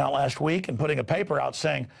Association coming out last week and putting a paper out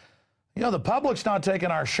saying, you know, the public's not taking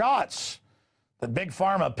our shots that Big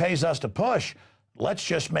Pharma pays us to push. Let's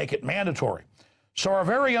just make it mandatory. So our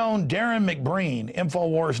very own Darren McBreen,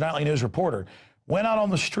 Infowars Nightly News reporter, went out on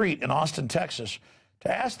the street in Austin, Texas,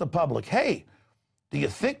 to ask the public, hey, do you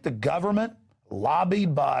think the government,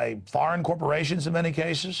 lobbied by foreign corporations in many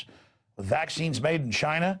cases, with vaccines made in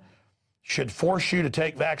China, should force you to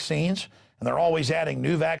take vaccines? And they're always adding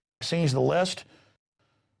new vaccines to the list.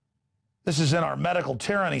 This is in our medical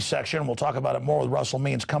tyranny section. We'll talk about it more with Russell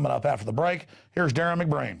Means coming up after the break. Here's Darren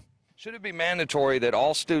McBreen. Should it be mandatory that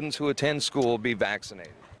all students who attend school be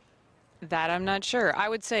vaccinated? That I'm not sure. I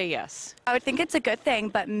would say yes. I would think it's a good thing,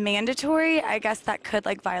 but mandatory, I guess that could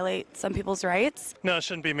violate some people's rights. No, it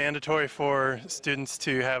shouldn't be mandatory for students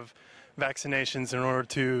to have vaccinations in order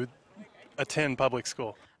to attend public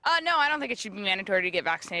school. No, I don't think it should be mandatory to get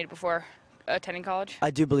vaccinated before attending college.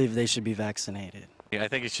 I do believe they should be vaccinated. I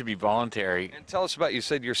think it should be voluntary. And tell us about, you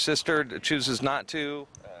said your sister chooses not to.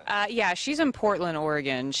 Yeah, she's in Portland,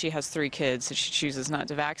 Oregon. She has 3 kids, so she chooses not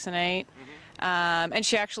to vaccinate. And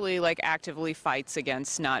she actually actively fights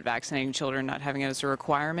against not vaccinating children, not having it as a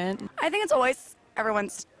requirement. I think it's always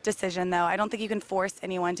everyone's decision, though. I don't think you can force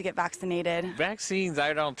anyone to get vaccinated. Vaccines,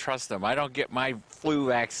 I don't trust them. I don't get my flu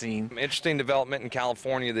vaccine. Interesting development in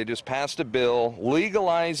California. They just passed a bill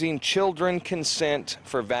legalizing children consent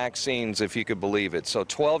for vaccines, if you could believe it. So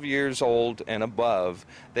 12 years old and above,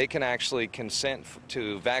 they can actually consent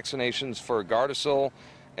to vaccinations for Gardasil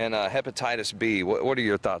and hepatitis B. What are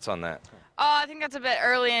your thoughts on that? I think that's a bit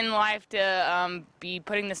early in life to be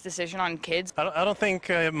putting this decision on kids. I don't think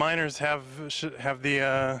minors should have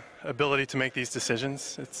the ability to make these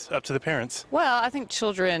decisions. It's up to the parents. Well, I think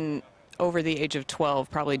children over the age of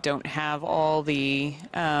 12 probably don't have all the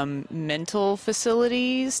mental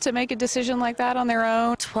facilities to make a decision like that on their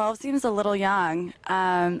own. 12 seems a little young.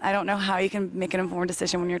 I don't know how you can make an informed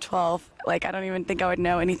decision when you're 12. Like, I don't even think I would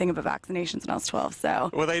know anything about vaccinations when I was 12, so.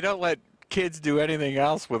 Well, they don't let kids do anything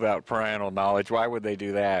else without parental knowledge. Why would they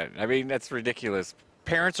do that? I mean, that's ridiculous.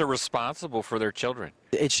 Parents are responsible for their children.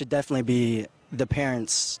 It should definitely be the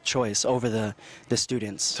parents' choice over the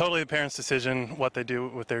students. Totally the parents' decision what they do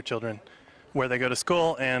with their children, where they go to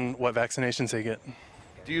school, and what vaccinations they get.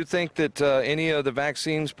 Do you think that any of the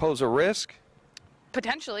vaccines pose a risk?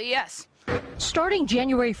 Potentially, yes. Starting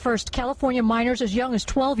January 1st, California minors as young as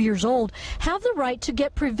 12 years old have the right to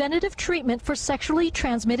get preventative treatment for sexually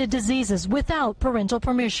transmitted diseases without parental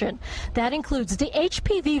permission. That includes the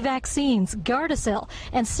HPV vaccines, Gardasil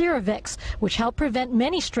and Cervarix, which help prevent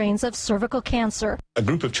many strains of cervical cancer. A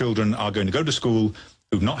group of children are going to go to school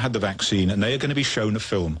who've not had the vaccine, and they are going to be shown a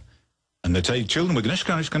film. And they say, children, we're just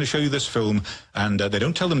going to show you this film, and they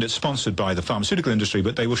don't tell them that it's sponsored by the pharmaceutical industry,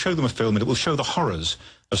 but they will show them a film, and it will show the horrors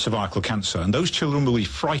of cervical cancer. And those children will be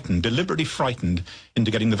frightened, deliberately frightened,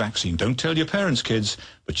 into getting the vaccine. Don't tell your parents, kids,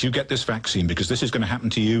 but you get this vaccine, because this is going to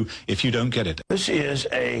happen to you if you don't get it. This is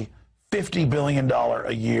a $50 billion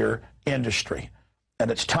a year industry,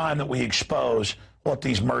 and it's time that we expose what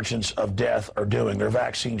these merchants of death are doing. Their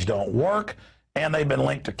vaccines don't work, and they've been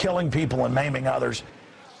linked to killing people and maiming others.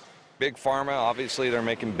 Big Pharma, obviously they're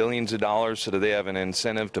making billions of dollars, so do they have an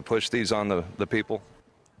incentive to push these on the people?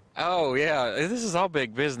 Oh, yeah, this is all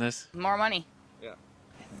big business. More money. Yeah.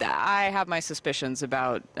 I have my suspicions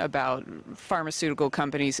about pharmaceutical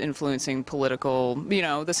companies influencing political,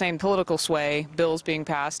 the same political sway, bills being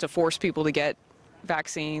passed to force people to get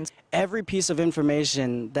vaccines. Every piece of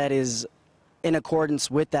information that is in accordance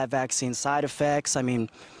with that vaccine, side effects, I mean,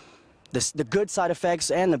 the good side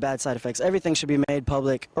effects and the bad side effects, everything should be made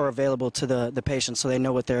public or available to the patient so they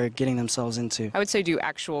know what they're getting themselves into. I would say do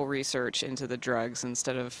actual research into the drugs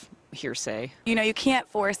instead of hearsay. You can't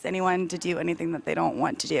force anyone to do anything that they don't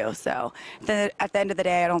want to do. So at the end of the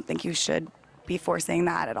day, I don't think you should be forcing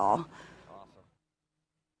that at all.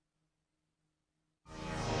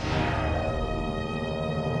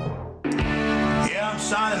 Yeah, I'm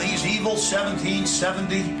signing these evil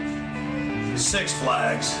 1776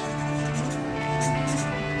 flags.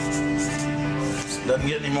 Doesn't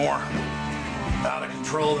get any more out of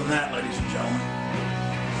control than that, ladies and gentlemen.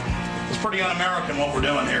 It's pretty un-American what we're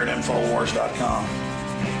doing here at Infowars.com.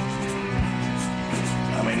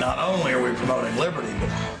 I mean, not only are we promoting liberty, but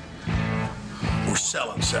we're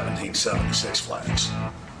selling 1776 flags.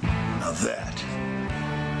 Now that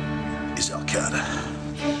is Al-Qaeda.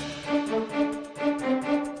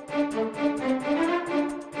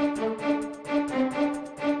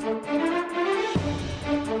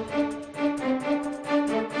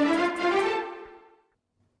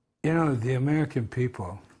 The American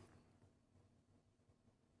people,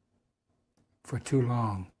 for too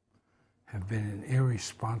long, have been an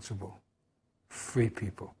irresponsible, free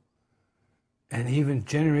people. And even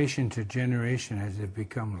generation to generation, as they've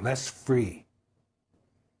become less free,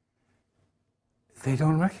 they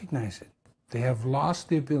don't recognize it. They have lost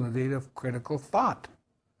the ability of critical thought.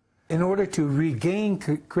 In order to regain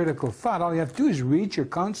critical thought, all you have to do is read your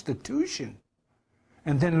Constitution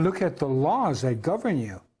and then look at the laws that govern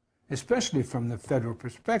you, especially from the federal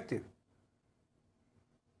perspective.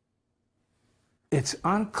 It's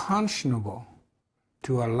unconscionable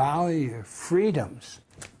to allow your freedoms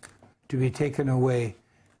to be taken away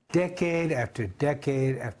decade after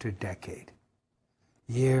decade after decade,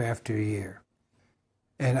 year after year.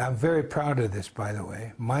 And I'm very proud of this, by the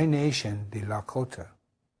way. My nation, the Lakota,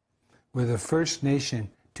 were the first nation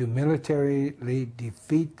to militarily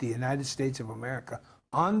defeat the United States of America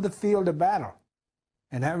on the field of battle.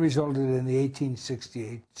 And that resulted in the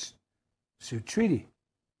 1868 Sioux Treaty.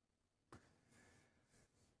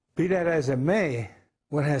 Be that as it may,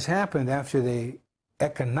 what has happened after they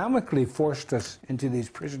economically forced us into these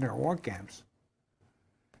prisoner of war camps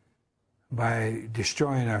by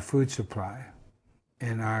destroying our food supply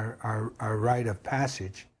and our right of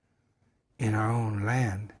passage in our own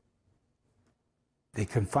land, they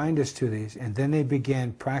confined us to these, and then they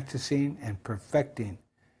began practicing and perfecting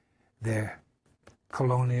their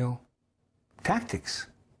colonial tactics.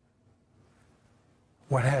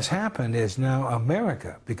 What has happened is now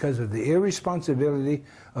America, because of the irresponsibility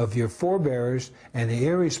of your forebears and the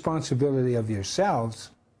irresponsibility of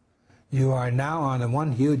yourselves, you are now on a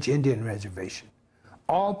one huge Indian reservation.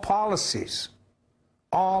 All policies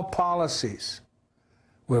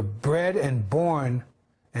were bred and born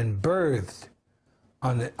and birthed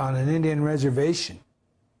on an Indian reservation.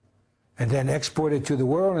 and then exported to the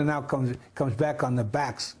world, and now comes back on the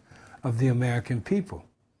backs of the American people.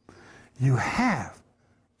 You have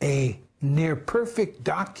a near-perfect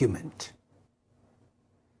document.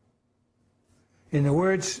 In the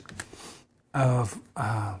words of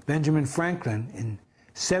Benjamin Franklin in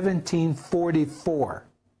 1744,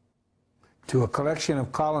 to a collection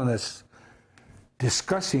of colonists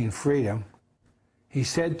discussing freedom, he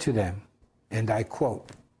said to them, and I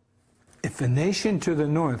quote, "If a nation to the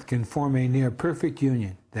north can form a near-perfect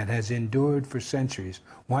union that has endured for centuries,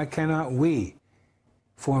 why cannot we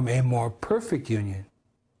form a more perfect union?"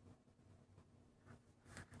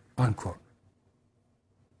 Unquote.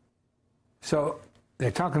 So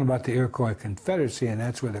they're talking about the Iroquois Confederacy, and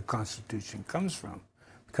that's where the Constitution comes from.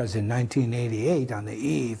 Because in 1988, on the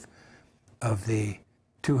eve of the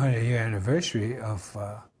 200-year anniversary of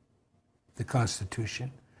the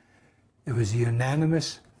Constitution, it was a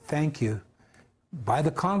unanimous thank you by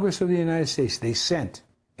the Congress of the United States. They sent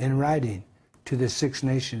in writing to the Six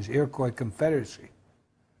Nations Iroquois Confederacy,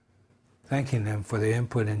 thanking them for their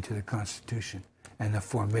input into the Constitution and the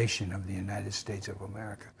formation of the United States of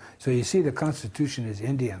America. So you see, the Constitution is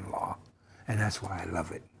Indian law, and that's why I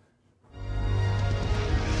love it.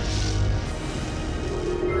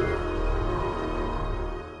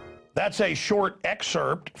 That's a short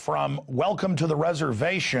excerpt from Welcome to the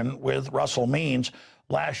Reservation with Russell Means.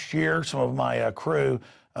 Last year, some of my crew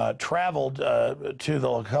traveled to the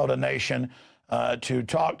Lakota Nation to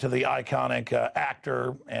talk to the iconic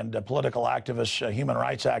actor and political activist, human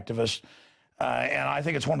rights activist. And I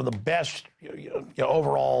think it's one of the best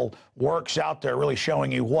overall works out there, really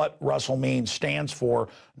showing you what Russell Means stands for,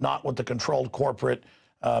 not what the controlled corporate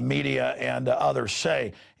media and others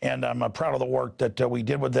say. And I'm proud of the work that we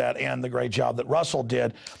did with that and the great job that Russell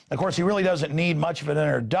did. Of course, he really doesn't need much of an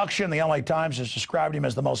introduction. The LA Times has described him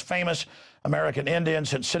as the most famous American Indian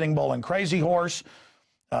since Sitting Bull and Crazy Horse.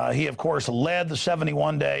 He, of course, led the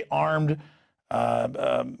 71-day armed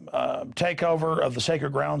takeover of the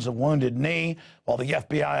sacred grounds of Wounded Knee, while the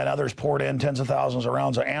FBI and others poured in tens of thousands of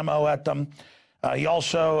rounds of ammo at them. He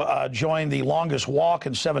also joined the longest walk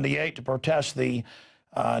in '78 to protest the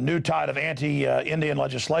new tide of anti-Indian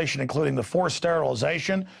legislation, including the forced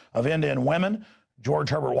sterilization of Indian women. George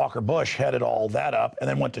Herbert Walker Bush headed all that up and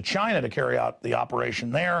then went to China to carry out the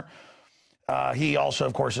operation there. He also,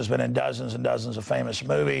 of course, has been in dozens and dozens of famous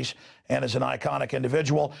movies and is an iconic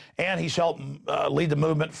individual. And he's helped lead the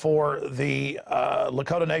movement for the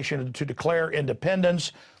Lakota Nation to declare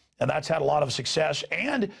independence. And that's had a lot of success.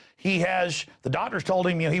 And he has, the doctors told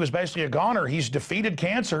him, he was basically a goner. He's defeated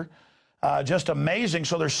cancer. Just amazing.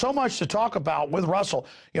 So there's so much to talk about with Russell.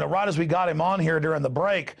 Right as we got him on here during the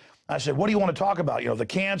break, I said, what do you want to talk about? The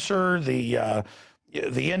cancer, the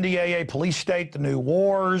NDAA police state, the new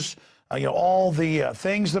wars, all the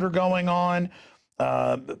things that are going on.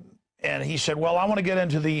 And he said, well, I want to get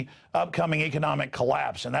into the upcoming economic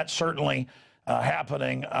collapse. And that's certainly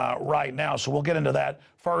happening right now. So we'll get into that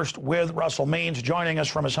first with Russell Means joining us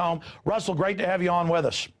from his home. Russell, great to have you on with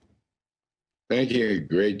us. Thank you.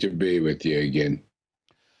 Great to be with you again.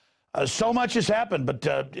 So much has happened,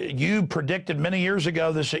 but you predicted many years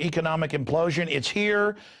ago this economic implosion. It's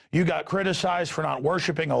here. You got criticized for not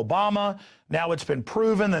worshiping Obama. Now it's been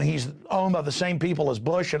proven that he's owned by the same people as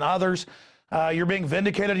Bush and others. You're being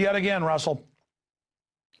vindicated yet again, Russell.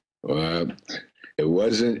 Well, it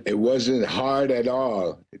wasn't hard at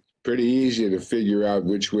all. It's pretty easy to figure out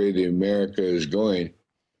which way the America is going.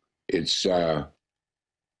 It's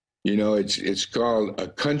it's called a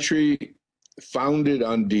country founded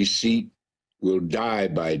on deceit will die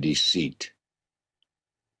by deceit.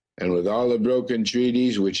 And with all the broken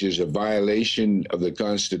treaties, which is a violation of the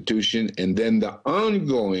Constitution, and then the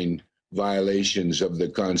ongoing violations of the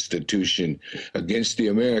Constitution against the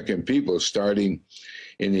American people, starting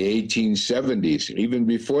in the 1870s, even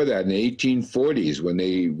before that, in the 1840s,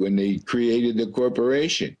 when they created the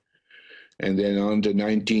corporation, and then on to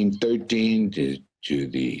 1913 to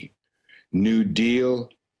the New Deal,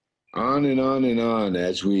 on and on and on.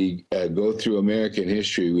 As we go through American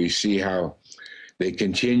history, we see how they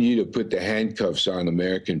continue to put the handcuffs on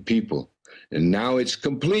American people. And now it's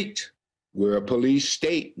complete. We're a police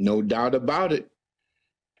state, no doubt about it.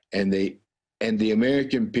 And the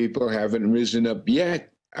American people haven't risen up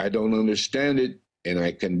yet. I don't understand it, and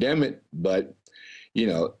I condemn it. But,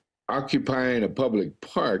 occupying a public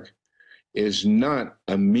park is not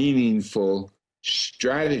a meaningful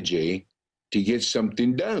strategy to get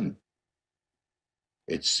something done.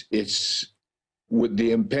 It's with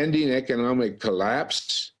the impending economic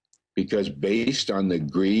collapse, because based on the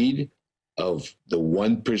greed of the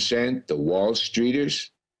 1%, the Wall Streeters,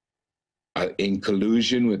 in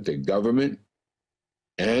collusion with the government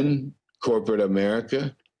and corporate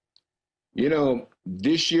America. You know,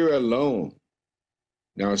 this year alone,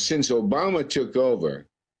 now since Obama took over,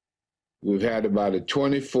 we've had about a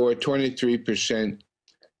 23%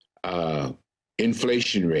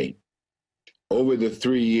 inflation rate over the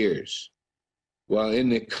 3 years. Well, in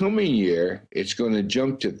the coming year, it's going to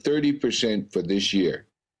jump to 30% for this year,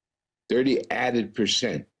 30 added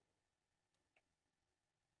percent.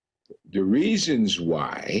 The reasons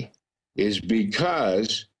why is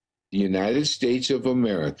because the United States of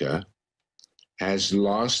America has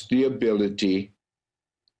lost the ability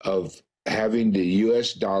of having the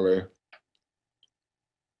US dollar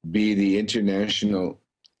be the international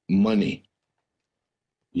money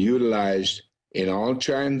utilized in all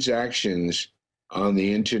transactions on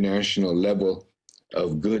the international level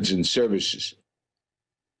of goods and services.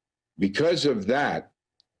 Because of that,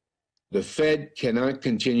 the Fed cannot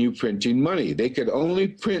continue printing money. They could only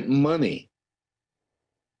print money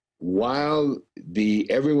while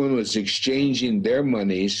everyone was exchanging their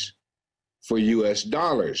monies for US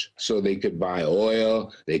dollars. So they could buy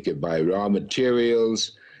oil, they could buy raw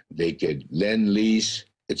materials, they could lend, lease,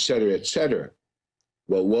 et cetera, et cetera.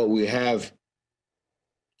 But what we have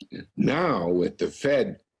now with the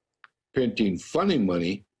Fed printing funny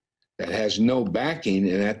money that has no backing,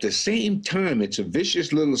 and at the same time, it's a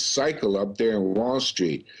vicious little cycle up there in Wall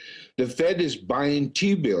Street. The Fed is buying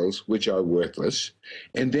T-bills, which are worthless,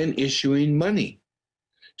 and then issuing money.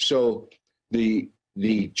 So the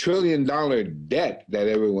 $1 trillion debt that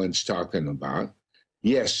everyone's talking about,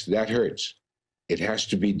 yes, that hurts. It has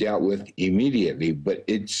to be dealt with immediately, but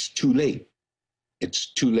it's too late.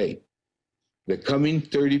 It's too late. The coming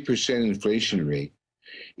 30% inflation rate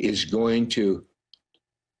is going to,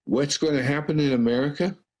 what's going to happen in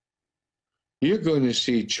America? You're going to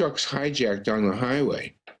see trucks hijacked on the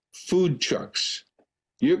highway, food trucks.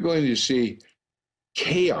 You're going to see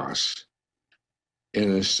chaos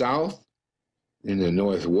in the South, in the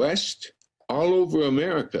Northwest, all over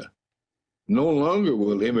America. No longer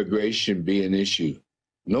will immigration be an issue.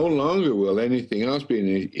 No longer will anything else be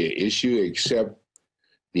an issue except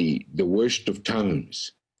the worst of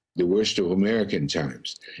times, the worst of American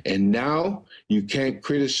times. And now you can't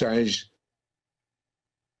criticize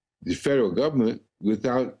the federal government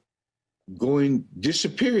without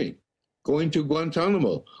disappearing, going to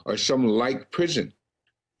Guantanamo or some like prison.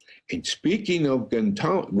 And speaking of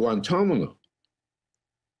Guantanamo,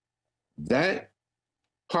 that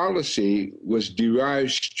policy was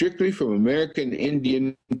derived strictly from American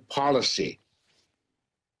Indian policy.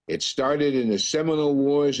 It started in the Seminole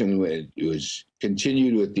Wars, and it was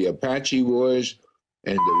continued with the Apache Wars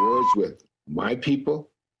and the wars with my people.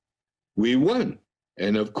 We won.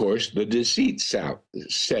 And of course, the deceit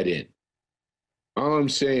set in. All I'm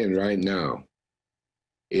saying right now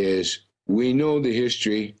is we know the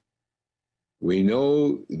history, we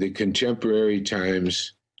know the contemporary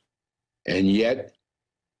times, and yet,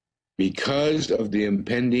 because of the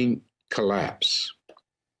impending collapse,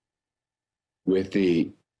 with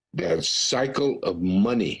the cycle of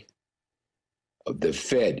money, of the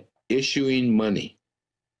Fed issuing money,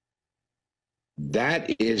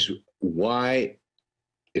 that is why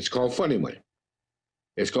it's called funny money.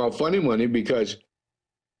 It's called funny money because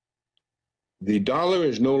the dollar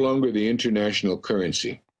is no longer the international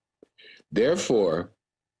currency. Therefore,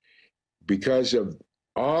 because of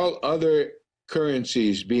all other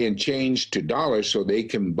currencies being changed to dollars so they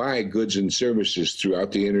can buy goods and services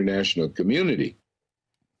throughout the international community,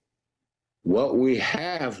 what we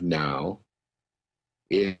have now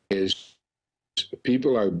is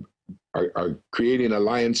people are creating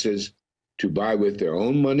alliances to buy with their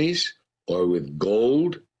own monies or with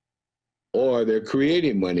gold, or they're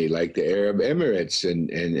creating money like the Arab Emirates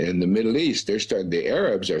and the Middle East. The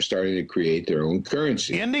Arabs are starting to create their own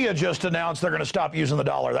currency. India just announced they're going to stop using the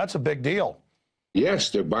dollar. That's a big deal. Yes,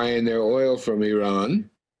 they're buying their oil from Iran,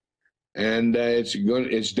 and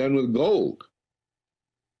it's done with gold.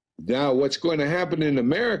 Now, what's going to happen in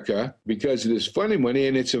America, because of this funny money,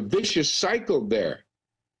 and it's a vicious cycle there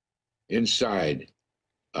inside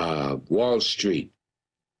Wall Street,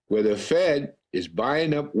 where the Fed is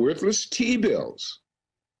buying up worthless T-bills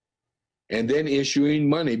and then issuing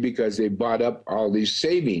money because they bought up all these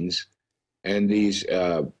savings and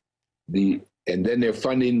and then they're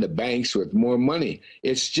funding the banks with more money.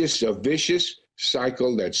 It's just a vicious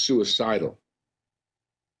cycle that's suicidal.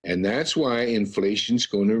 And that's why inflation's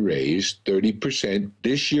going to raise 30%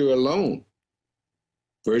 this year alone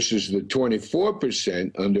versus the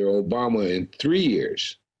 24% under Obama in 3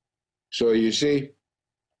 years. So you see,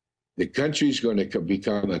 the country's going to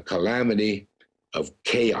become a calamity of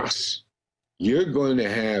chaos. you're going to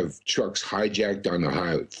have trucks hijacked on the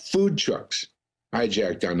highway, food trucks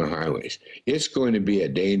hijacked on the highways. It's going to be a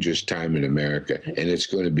dangerous time in America, and it's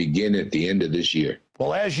going to begin at the end of this year.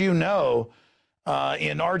 Well, as you know,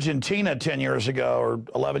 in Argentina 10 years ago or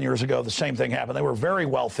 11 years ago, the same thing happened. They were very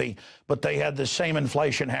wealthy, but they had the same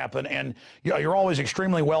inflation happen. And you're always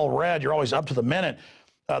extremely well read. You're always up to the minute.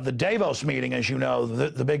 The Davos meeting, as you know,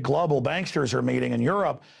 the big global banksters are meeting in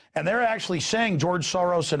Europe, and they're actually saying, George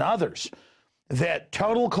Soros and others, that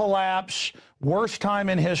total collapse, worst time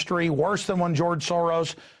in history, worse than when George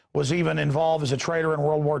Soros was even involved as a trader in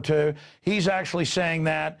World War II. He's actually saying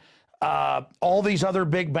that. All these other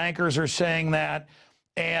big bankers are saying that.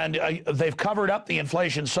 And they've covered up the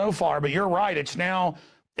inflation so far, but you're right, it's now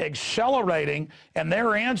accelerating. And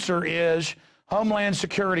their answer is Homeland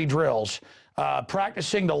Security drills.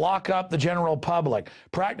 Practicing to lock up the general public,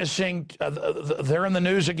 practicing, they're in the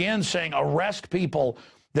news again saying arrest people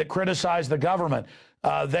that criticize the government.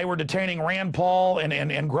 They were detaining Rand Paul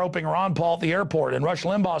and groping Ron Paul at the airport. And Rush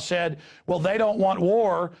Limbaugh said, well, they don't want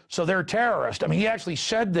war, so they're terrorists. I mean, he actually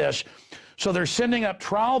said this. So they're sending up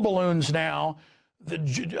trial balloons now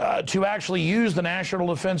to actually use the National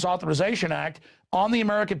Defense Authorization Act on the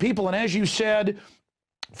American people. And as you said,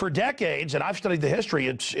 for decades, and I've studied the history,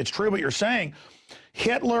 it's true what you're saying,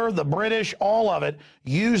 Hitler, the British, all of it,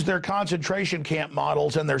 used their concentration camp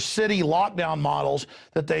models and their city lockdown models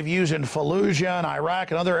that they've used in Fallujah and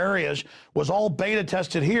Iraq and other areas, was all beta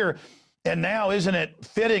tested here. And now, isn't it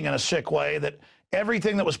fitting in a sick way that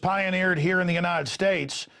everything that was pioneered here in the United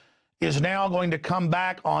States is now going to come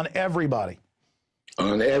back on everybody?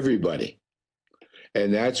 On everybody.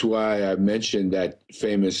 And that's why I mentioned that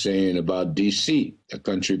famous saying about deceit. A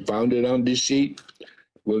country founded on deceit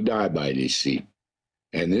will die by deceit.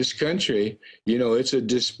 And this country, you know, it's a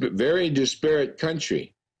very disparate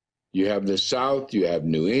country. You have the South, you have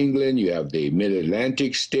New England, you have the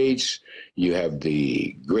Mid-Atlantic states, you have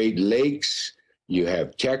the Great Lakes, you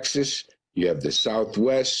have Texas, you have the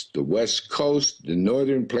Southwest, the West Coast, the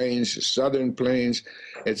Northern Plains, the Southern Plains,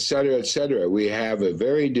 et cetera, et cetera. We have a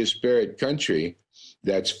very disparate country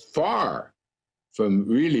that's far from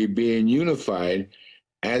really being unified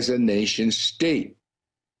as a nation state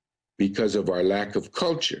because of our lack of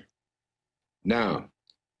culture. Now,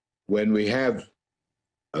 when we have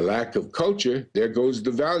a lack of culture, there goes the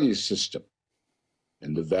value system.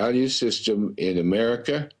 And the value system in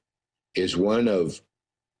America is one of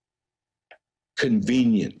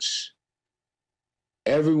convenience.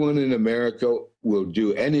 Everyone in America will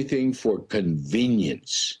do anything for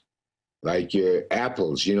convenience. Like your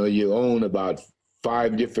Apples, you know, you own about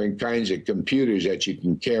 5 different kinds of computers that you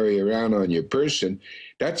can carry around on your person.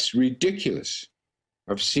 That's ridiculous.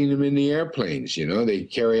 I've seen them in the airplanes, you know, they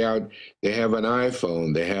carry out, they have an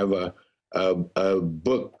iPhone, they have a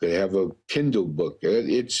book, they have a Kindle book.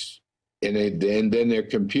 And then their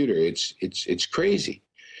computer. It's crazy.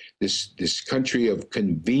 This country of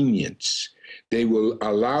convenience. They will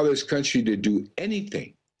allow this country to do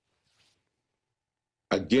anything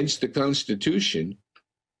against the Constitution,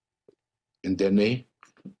 and then they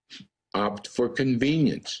opt for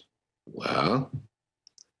convenience. Well,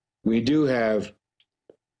 we do have,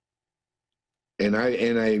 and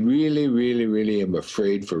I really, really, really am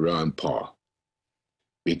afraid for Ron Paul,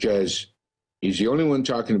 because he's the only one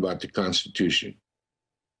talking about the Constitution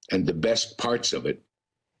and the best parts of it,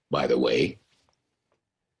 by the way.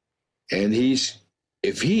 And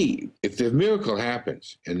if the miracle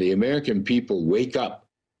happens and the American people wake up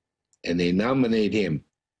and they nominate him,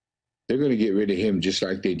 they're going to get rid of him just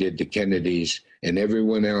like they did the Kennedys and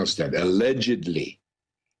everyone else that allegedly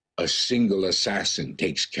a single assassin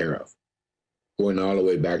takes care of, going all the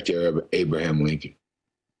way back to Abraham Lincoln.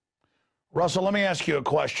 Russell, let me ask you a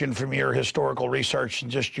question from your historical research and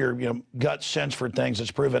just your gut sense for things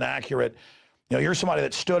that's proven accurate. You know, you're somebody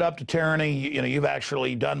that stood up to tyranny. You've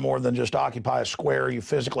actually done more than just occupy a square. You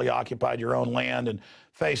physically occupied your own land and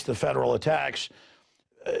faced the federal attacks.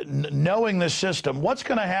 Knowing this system, what's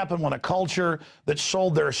going to happen when a culture that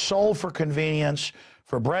sold their soul for convenience,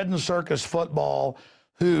 for bread and circus football,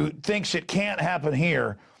 who thinks it can't happen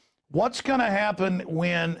here, what's going to happen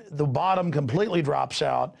when the bottom completely drops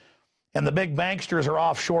out and the big banksters are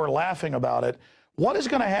offshore laughing about it? What is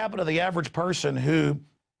going to happen to the average person who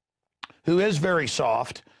is very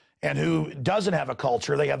soft and who doesn't have a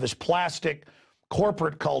culture? They have this plastic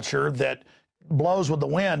corporate culture that blows with the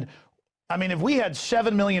wind. I mean, if we had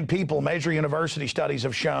 7 million people, major university studies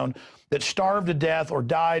have shown, that starved to death or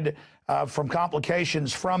died from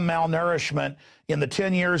complications from malnourishment in the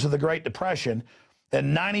 10 years of the Great Depression,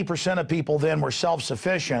 and 90% of people then were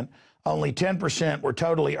self-sufficient, only 10% were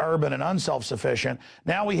totally urban and unself-sufficient.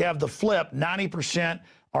 Now we have the flip, 90%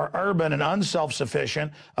 are urban and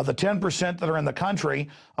unself-sufficient. Of the 10% that are in the country,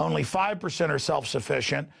 only 5% are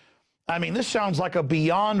self-sufficient. I mean, this sounds like a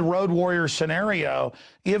beyond Road Warrior scenario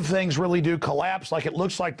if things really do collapse like it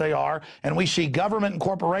looks like they are, and we see government and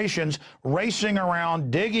corporations racing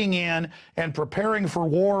around, digging in, and preparing for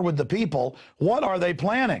war with the people. What are they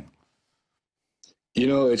planning? You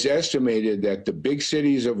know, it's estimated that the big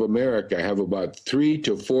cities of America have about 3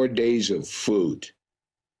 to 4 days of food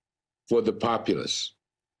for the populace.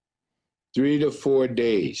 3 to 4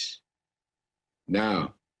 days.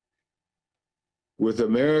 Now, with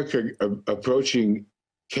America approaching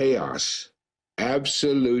chaos,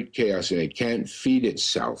 absolute chaos, and it can't feed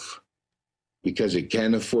itself because it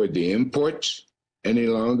can't afford the imports any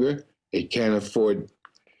longer. It can't afford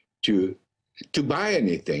to buy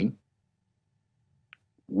anything.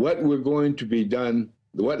 What is going to be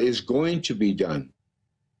done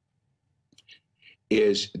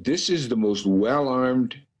is this is the most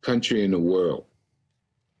well-armed country in the world.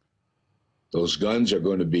 Those guns are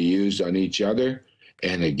going to be used on each other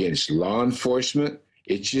and against law enforcement.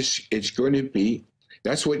 It's going to be,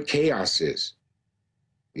 that's what chaos is.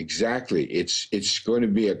 Exactly. It's going to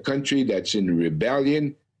be a country that's in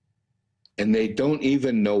rebellion, and they don't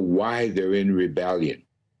even know why they're in rebellion.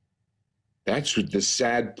 That's the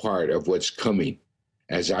sad part of what's coming,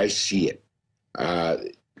 as I see it.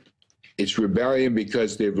 It's rebellion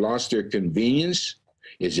because they've lost their convenience.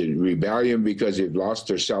 Is it rebellion because they've lost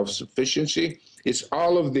their self-sufficiency? It's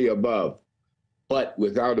all of the above. But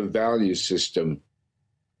without a value system,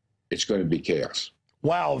 it's going to be chaos.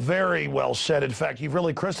 Wow, very well said. In fact, you've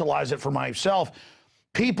really crystallized it for myself.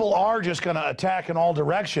 People are just going to attack in all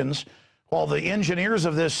directions while the engineers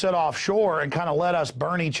of this sit offshore and kind of let us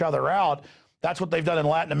burn each other out. That's what they've done in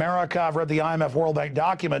Latin America. I've read the IMF World Bank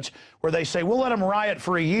documents where they say, we'll let them riot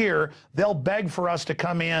for a year. They'll beg for us to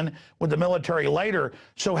come in with the military later.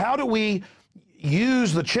 So how do we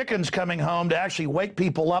use the chickens coming home to actually wake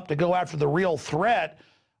people up to go after the real threat,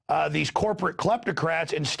 these corporate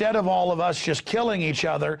kleptocrats, instead of all of us just killing each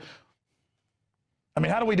other? I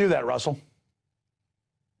mean, how do we do that, Russell?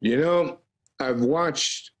 You know, I've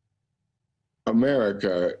watched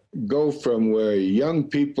America go from where young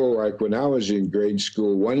people, like when I was in grade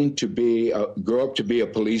school, wanting to be grow up to be a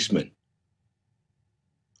policeman,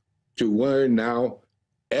 to where now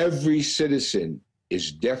every citizen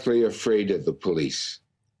is deathly afraid of the police.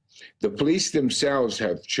 The police themselves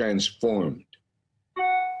have transformed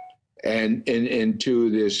and into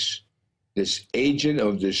this agent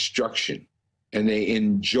of destruction, and they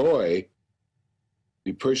enjoy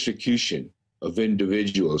the persecution of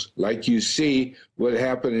individuals, like you see what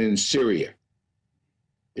happened in Syria.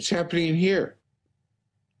 It's happening here.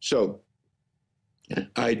 So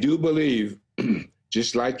I do believe,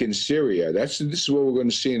 just like in Syria, this is what we're going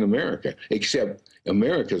to see in America, except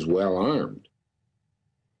America's well armed.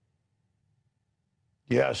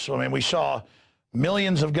 Yes, I mean, we saw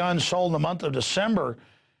millions of guns sold in the month of December.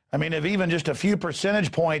 I mean, if even just a few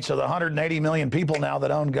percentage points of the 180 million people now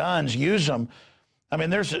that own guns use them, I mean,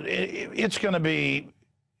 it's going to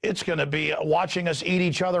be watching us eat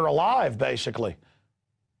each other alive, basically.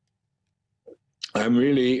 I'm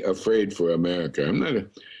really afraid for America. I'm not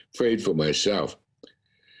afraid for myself.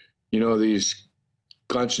 You know, these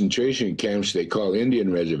concentration camps they call Indian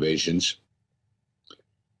reservations.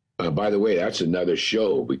 By the way, that's another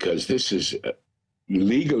show, because this is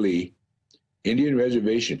legally Indian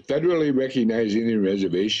reservation, federally recognized Indian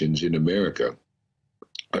reservations in America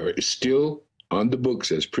are still on the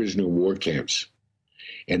books as prisoner of war camps.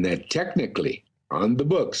 And that technically, on the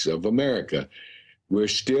books of America, we're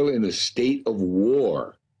still in a state of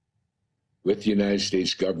war with the United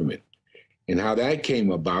States government. And how that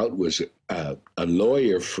came about was a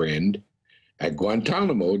lawyer friend at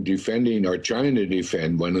Guantanamo defending or trying to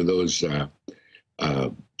defend one of those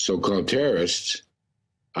so-called terrorists.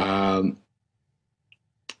 It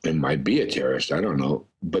might be a terrorist, I don't know.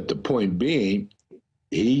 But the point being,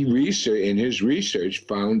 he in his research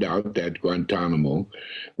found out that Guantanamo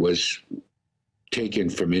was taken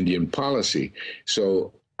from Indian policy.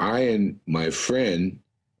 So I and my friend,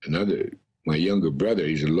 my younger brother,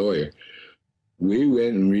 he's a lawyer, we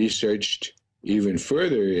went and researched even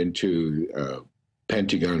further into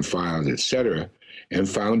Pentagon files, etc., and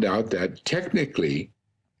found out that technically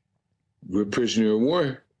we're prisoner of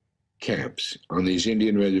war camps on these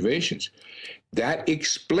Indian reservations. That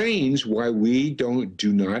explains why we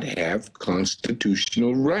do not have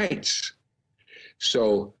constitutional rights.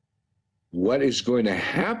 So what is going to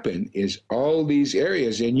happen is all these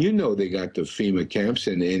areas, and you know they got the FEMA camps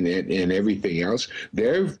and everything else.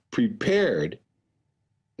 They're prepared.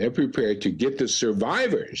 They're prepared to get the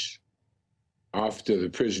survivors off to the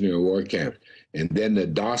prisoner of war camp, and then the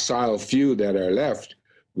docile few that are left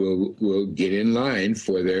will get in line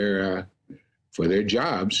for their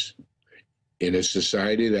jobs in a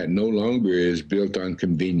society that no longer is built on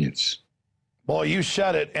convenience. Well, you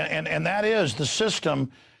said it, and that is the system.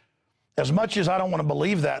 As much as I don't want to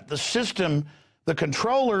believe that, the system, the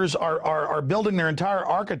controllers are building their entire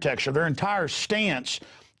architecture, their entire stance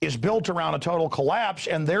is built around a total collapse,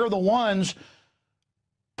 and they're the ones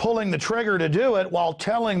pulling the trigger to do it while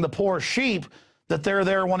telling the poor sheep that they're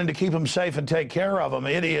there wanting to keep them safe and take care of them.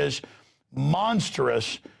 It is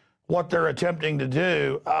monstrous what they're attempting to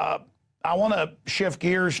do. I want to shift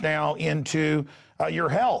gears now into your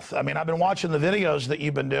health. I mean, I've been watching the videos that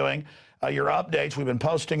you've been doing, your updates. We've been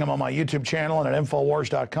posting them on my YouTube channel and at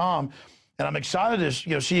Infowars.com. And I'm excited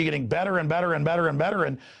to see you getting better and better and better and better.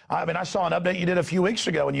 And I mean, I saw an update you did a few weeks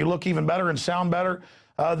ago, and you look even better and sound better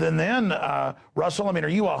than then. Russell, I mean, are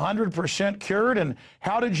you 100% cured? And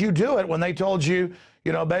how did you do it when they told you,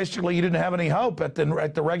 basically you didn't have any hope at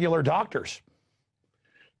the regular doctors?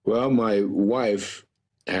 Well, my wife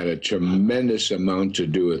had a tremendous amount to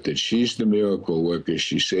do with it. She's the miracle worker.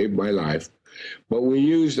 She saved my life. But we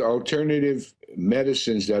used alternative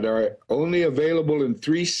medicines that are only available in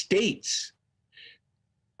 3 states.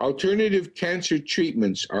 Alternative cancer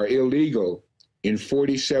treatments are illegal in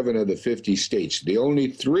 47 of the 50 states. The only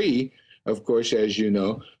 3, of course, as you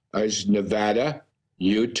know, is Nevada,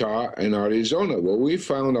 Utah, and Arizona. Well, we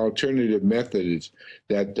found alternative methods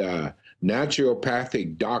that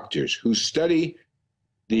naturopathic doctors who study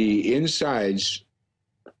the insides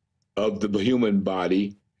of the human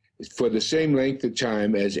body for the same length of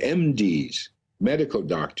time as MDs, medical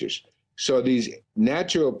doctors. So these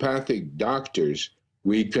naturopathic doctors,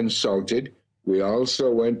 we consulted. We also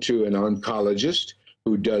went to an oncologist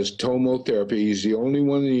who does tomotherapy. He's the only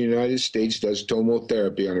one in the United States does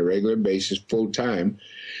tomotherapy on a regular basis, full time.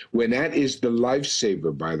 When that is the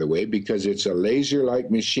lifesaver, by the way, because it's a laser-like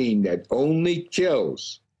machine that only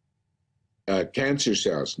kills cancer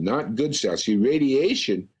cells, not good cells. See,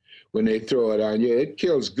 radiation, when they throw it on you, it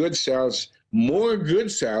kills good cells, more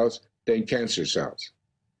good cells than cancer cells.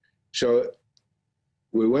 So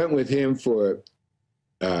we went with him for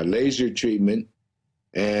laser treatment,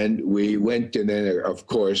 and we went, and then, of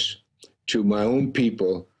course, to my own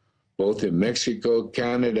people, both in Mexico,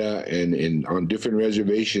 Canada, and on different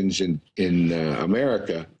reservations in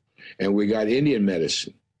America, and we got Indian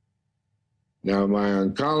medicine. Now, my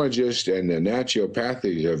oncologist and the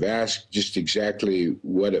naturopathic have asked just exactly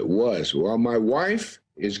what it was. Well, my wife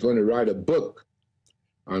is going to write a book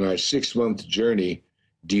on our 6-month journey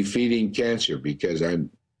defeating cancer, because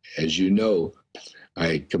as you know,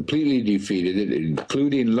 I completely defeated it,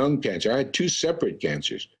 including lung cancer. I had 2 separate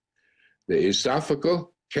cancers, the esophageal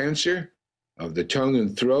cancer of the tongue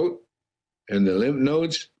and throat and the lymph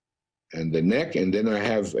nodes and the neck, and then I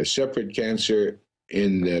have a separate cancer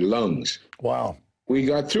in the lungs. Wow. We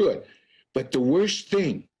got through it. But the worst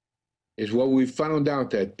thing is what we found out,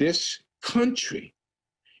 that this country,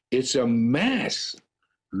 it's a mass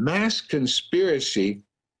conspiracy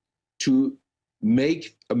to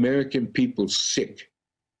make American people sick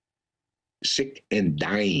and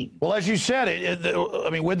dying. Well, as you said, I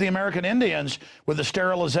mean, with the American Indians, with the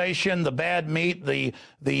sterilization, the bad meat, the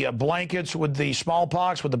blankets with the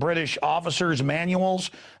smallpox, with the British officers' manuals,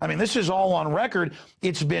 I mean, this is all on record.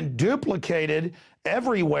 It's been duplicated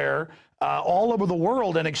everywhere, all over the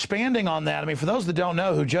world, and expanding on that. I mean, for those that don't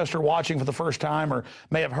know, who just are watching for the first time or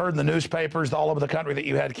may have heard in the newspapers all over the country that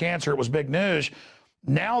you had cancer, it was big news.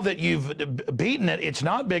 Now that you've beaten it, it's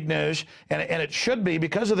not big news, and it should be,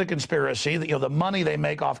 because of the conspiracy, that, the money they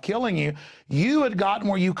make off killing you. You had gotten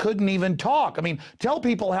where you couldn't even talk. I mean, tell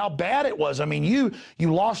people how bad it was. I mean, you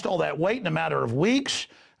lost all that weight in a matter of weeks.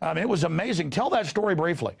 I mean, it was amazing. Tell that story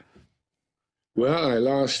briefly. Well, I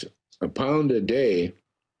lost a pound a day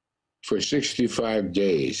for 65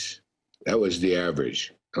 days. That was the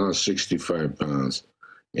average. I lost 65 pounds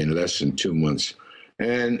in less than 2 months.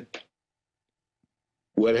 And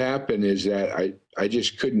what happened is that I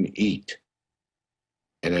just couldn't eat.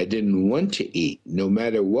 And I didn't want to eat, no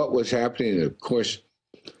matter what was happening. And of course,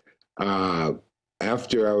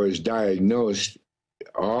 after I was diagnosed,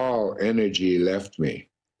 all energy left me.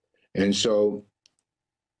 And so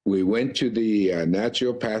we went to the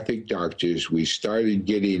naturopathic doctors. We started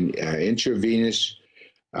getting intravenous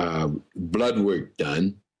blood work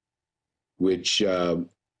done, which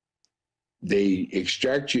they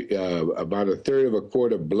extract you about 1/3 of a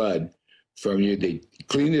quart of blood from you. They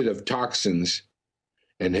clean it of toxins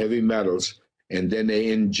and heavy metals, and then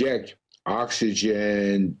they inject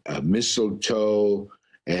oxygen, mistletoe,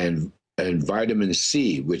 and vitamin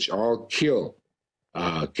C, which all kill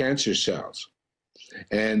cancer cells.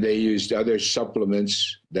 And they used other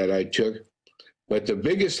supplements that I took. But the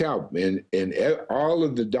biggest help in all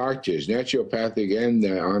of the doctors, naturopathic and the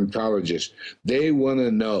oncologists, they want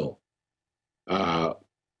to know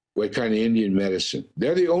what kind of Indian medicine.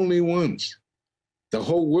 They're the only ones. The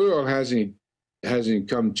whole world hasn't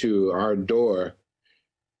come to our door.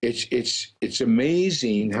 It's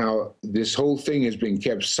amazing how this whole thing has been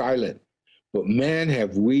kept silent. But man,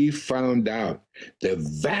 have we found out the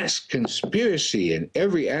vast conspiracy in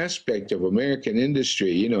every aspect of American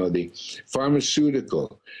industry, you know, the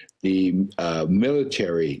pharmaceutical, the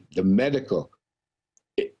military, the medical,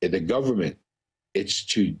 the government. It's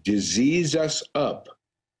to disease us up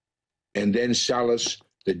and then sell us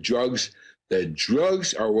the drugs. The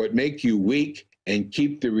drugs are what make you weak and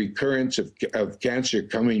keep the recurrence of cancer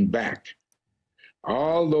coming back.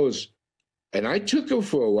 All those. And I took them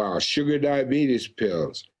for a while, sugar diabetes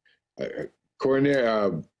pills,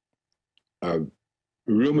 rheumatoid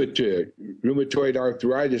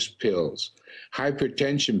arthritis pills,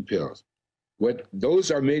 hypertension pills.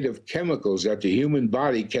 Those are made of chemicals that the human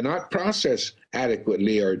body cannot process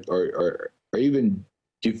adequately or even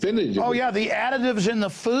definitively. Oh, yeah, the additives in the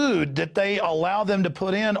food that they allow them to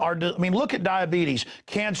put in are, I mean, look at diabetes,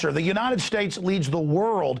 cancer. The United States leads the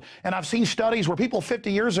world, and I've seen studies where people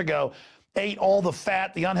 50 years ago ate all the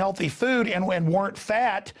fat, the unhealthy food, and weren't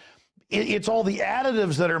fat. It's all the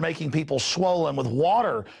additives that are making people swollen with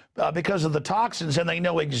water because of the toxins, and they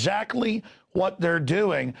know exactly what they're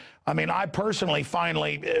doing. I mean, I personally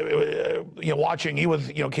finally, watching you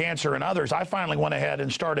with, cancer and others, I finally went ahead and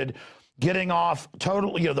started getting off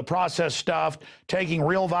totally, the processed stuff, taking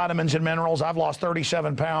real vitamins and minerals. I've lost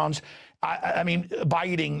 37 pounds. I mean, by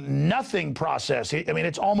eating nothing processed. I mean,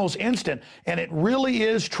 it's almost instant. And it really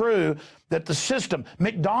is true that the system,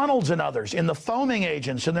 McDonald's and others, in the foaming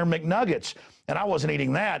agents in their McNuggets, and I wasn't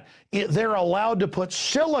eating that, they're allowed to put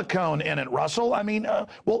silicone in it, Russell. I mean,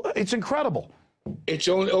 well, it's incredible. It's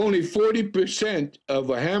only 40%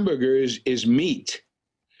 of a hamburger is meat.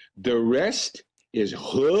 The rest is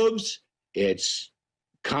hooves, it's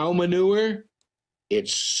cow manure,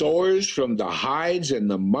 it's sores from the hides and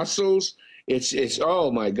the muscles. It's oh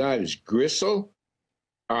my God, it's gristle.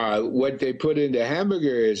 What they put into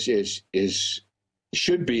hamburger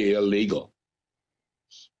should be illegal.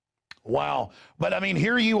 Wow. But I mean,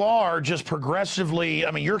 here you are just progressively,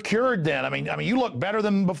 I mean, you're cured then. I mean, you look better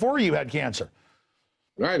than before you had cancer.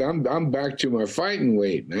 Right. I'm back to my fighting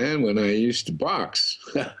weight, man, when I used to box.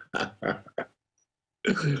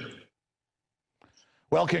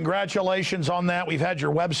 Well, congratulations on that. We've had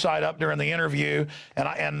your website up during the interview,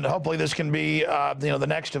 and hopefully this can be, the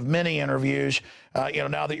next of many interviews.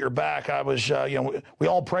 Now that you're back, I was, we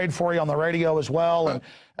all prayed for you on the radio as well, and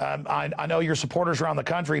I know your supporters around the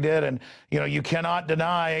country did, and you cannot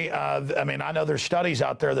deny. I mean, I know there's studies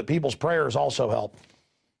out there that people's prayers also help.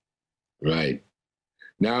 Right.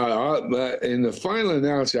 Now, in the final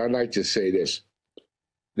analysis, I'd like to say this.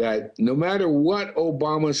 That no matter what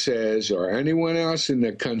Obama says or anyone else in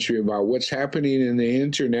the country about what's happening in the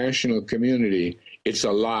international community, it's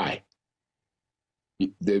a lie.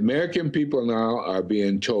 The American people now are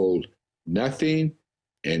being told nothing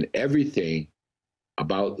and everything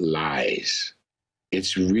about lies.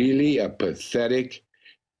 It's really a pathetic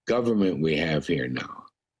government we have here now,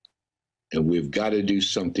 and we've got to do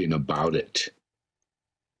something about it.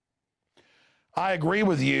 I agree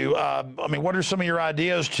with you. I mean, what are some of your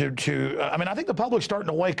ideas I mean, I think the public's starting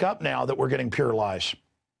to wake up now that we're getting pure lies.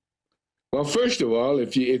 Well, first of all,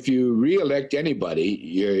 if you reelect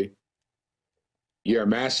anybody, you're a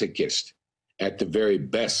masochist at the very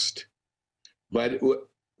best. But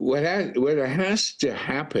what has to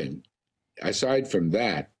happen, aside from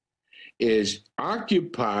that, is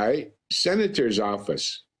occupy senators'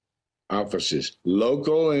 offices,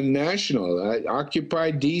 local and national.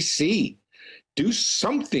 Occupy D.C. Do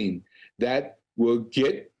something that will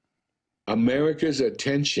get America's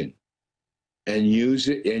attention and use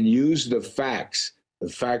the facts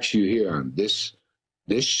you hear on this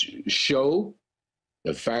show,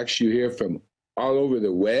 the facts you hear from all over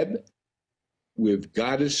the web. We've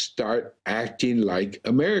got to start acting like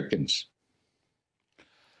Americans.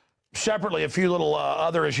 Separately, a few little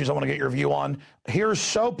other issues I want to get your view on. Here's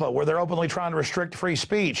SOPA, where they're openly trying to restrict free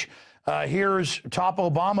speech. Here's top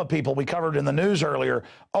Obama people we covered in the news earlier,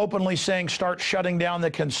 openly saying start shutting down the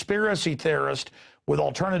conspiracy theorist with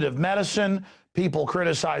alternative medicine, people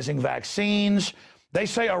criticizing vaccines. They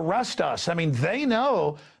say arrest us. I mean, they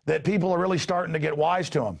know that people are really starting to get wise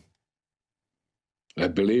to them. I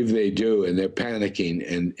believe they do, and they're panicking,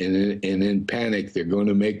 and in panic, they're going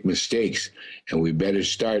to make mistakes, and we better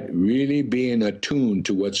start really being attuned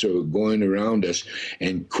to what's going around us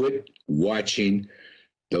and quit watching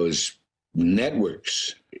those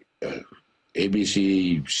networks,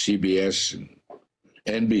 ABC, CBS, and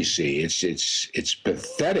NBC. It's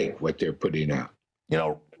pathetic what they're putting out. You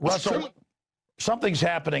know, Russell, something's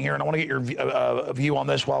happening here, and I want to get your view on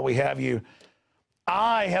this while we have you.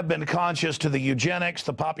 I have been conscious to the eugenics,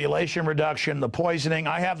 the population reduction, the poisoning.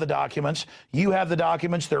 I have the documents. You have the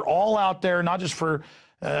documents. They're all out there, not just for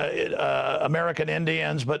American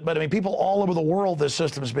Indians, but I mean, people all over the world this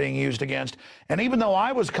system is being used against. And even though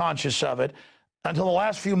I was conscious of it, until the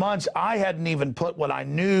last few months, I hadn't even put what I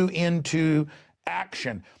knew into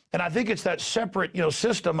action. And I think it's that separate,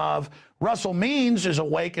 system of Russell Means is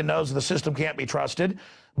awake and knows the system can't be trusted.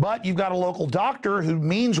 But you've got a local doctor who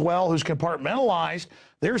means well, who's compartmentalized.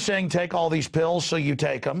 They're saying take all these pills, so you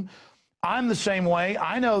take them. I'm the same way.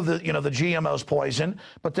 I know that, the GMO's poison,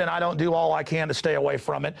 but then I don't do all I can to stay away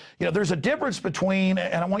from it. There's a difference between,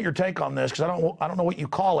 and I want your take on this because I don't know what you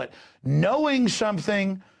call it, knowing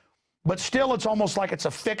something, but still it's almost like it's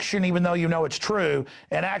a fiction even though you know it's true,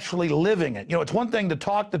 and actually living it. It's one thing to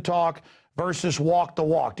talk the talk versus walk the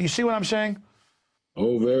walk. Do you see what I'm saying?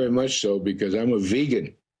 Oh, very much so, because I'm a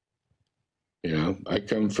vegan. I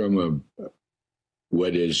come from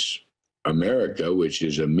what is America, which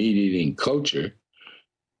is a meat-eating culture.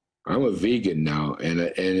 I'm a vegan now, and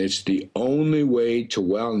it's the only way to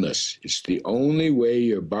wellness. It's the only way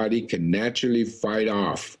your body can naturally fight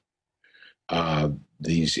off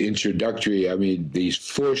these these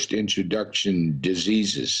forced introduction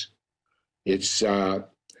diseases.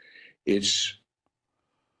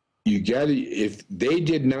 If they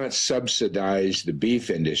did not subsidize the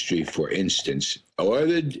beef industry, for instance, or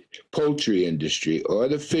the poultry industry, or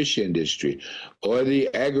the fish industry, or the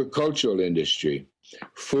agricultural industry,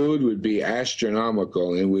 food would be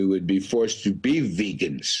astronomical, and we would be forced to be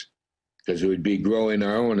vegans because we would be growing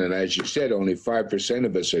our own. And as you said, only 5%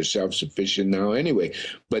 of us are self-sufficient now anyway.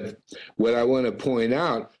 But what I want to point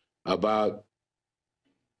out about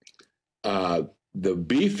the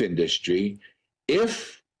beef industry,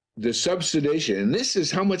 if the subsidization, and this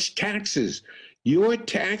is how much taxes, your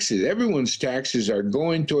taxes, everyone's taxes are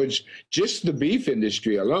going towards just the beef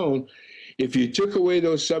industry alone. If you took away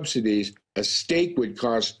those subsidies, a steak would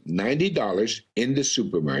cost $90 in the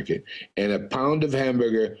supermarket, and a pound of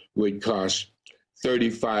hamburger would cost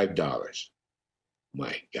 $35.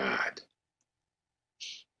 My God.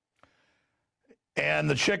 And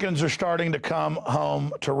the chickens are starting to come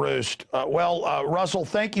home to roost. Russell,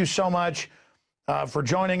 thank you so much for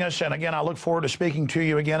joining us. And again, I look forward to speaking to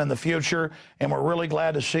you again in the future. And we're really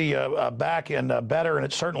glad to see you back and better. And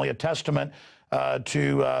it's certainly a testament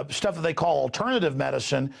to stuff that they call alternative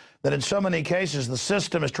medicine that in so many cases the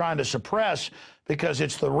system is trying to suppress because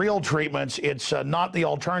it's the real treatments. It's not the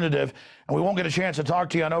alternative. And we won't get a chance to talk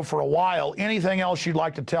to you, I know, for a while. Anything else you'd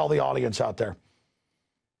like to tell the audience out there?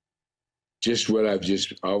 Just what I've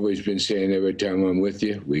just always been saying every time I'm with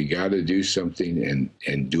you. We got to do something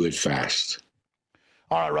and do it fast.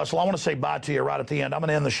 All right, Russell, I want to say bye to you right at the end. I'm going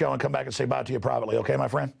to end the show and come back and say bye to you privately. Okay, my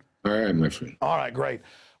friend? All right, my friend. All right, great.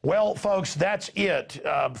 Well, folks, that's it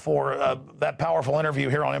for that powerful interview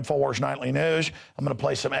here on Infowars Nightly News. I'm going to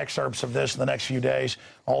play some excerpts of this in the next few days,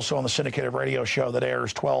 also on the syndicated radio show that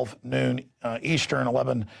airs 12 noon Eastern,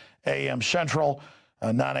 11 a.m. Central,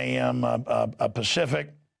 9 a.m.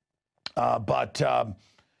 Pacific. But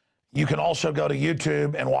you can also go to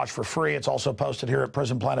YouTube and watch for free. It's also posted here at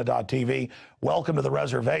prisonplanet.tv. Welcome to the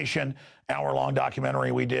Reservation, hour-long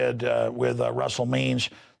documentary we did with Russell Means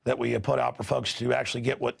that we put out for folks to actually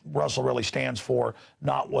get what Russell really stands for,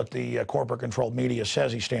 not what the corporate-controlled media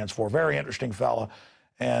says he stands for. Very interesting fella,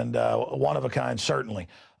 and one of a kind, certainly.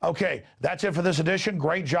 Okay, that's it for this edition.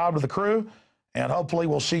 Great job to the crew, and hopefully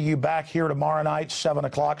we'll see you back here tomorrow night, 7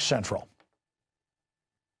 o'clock Central.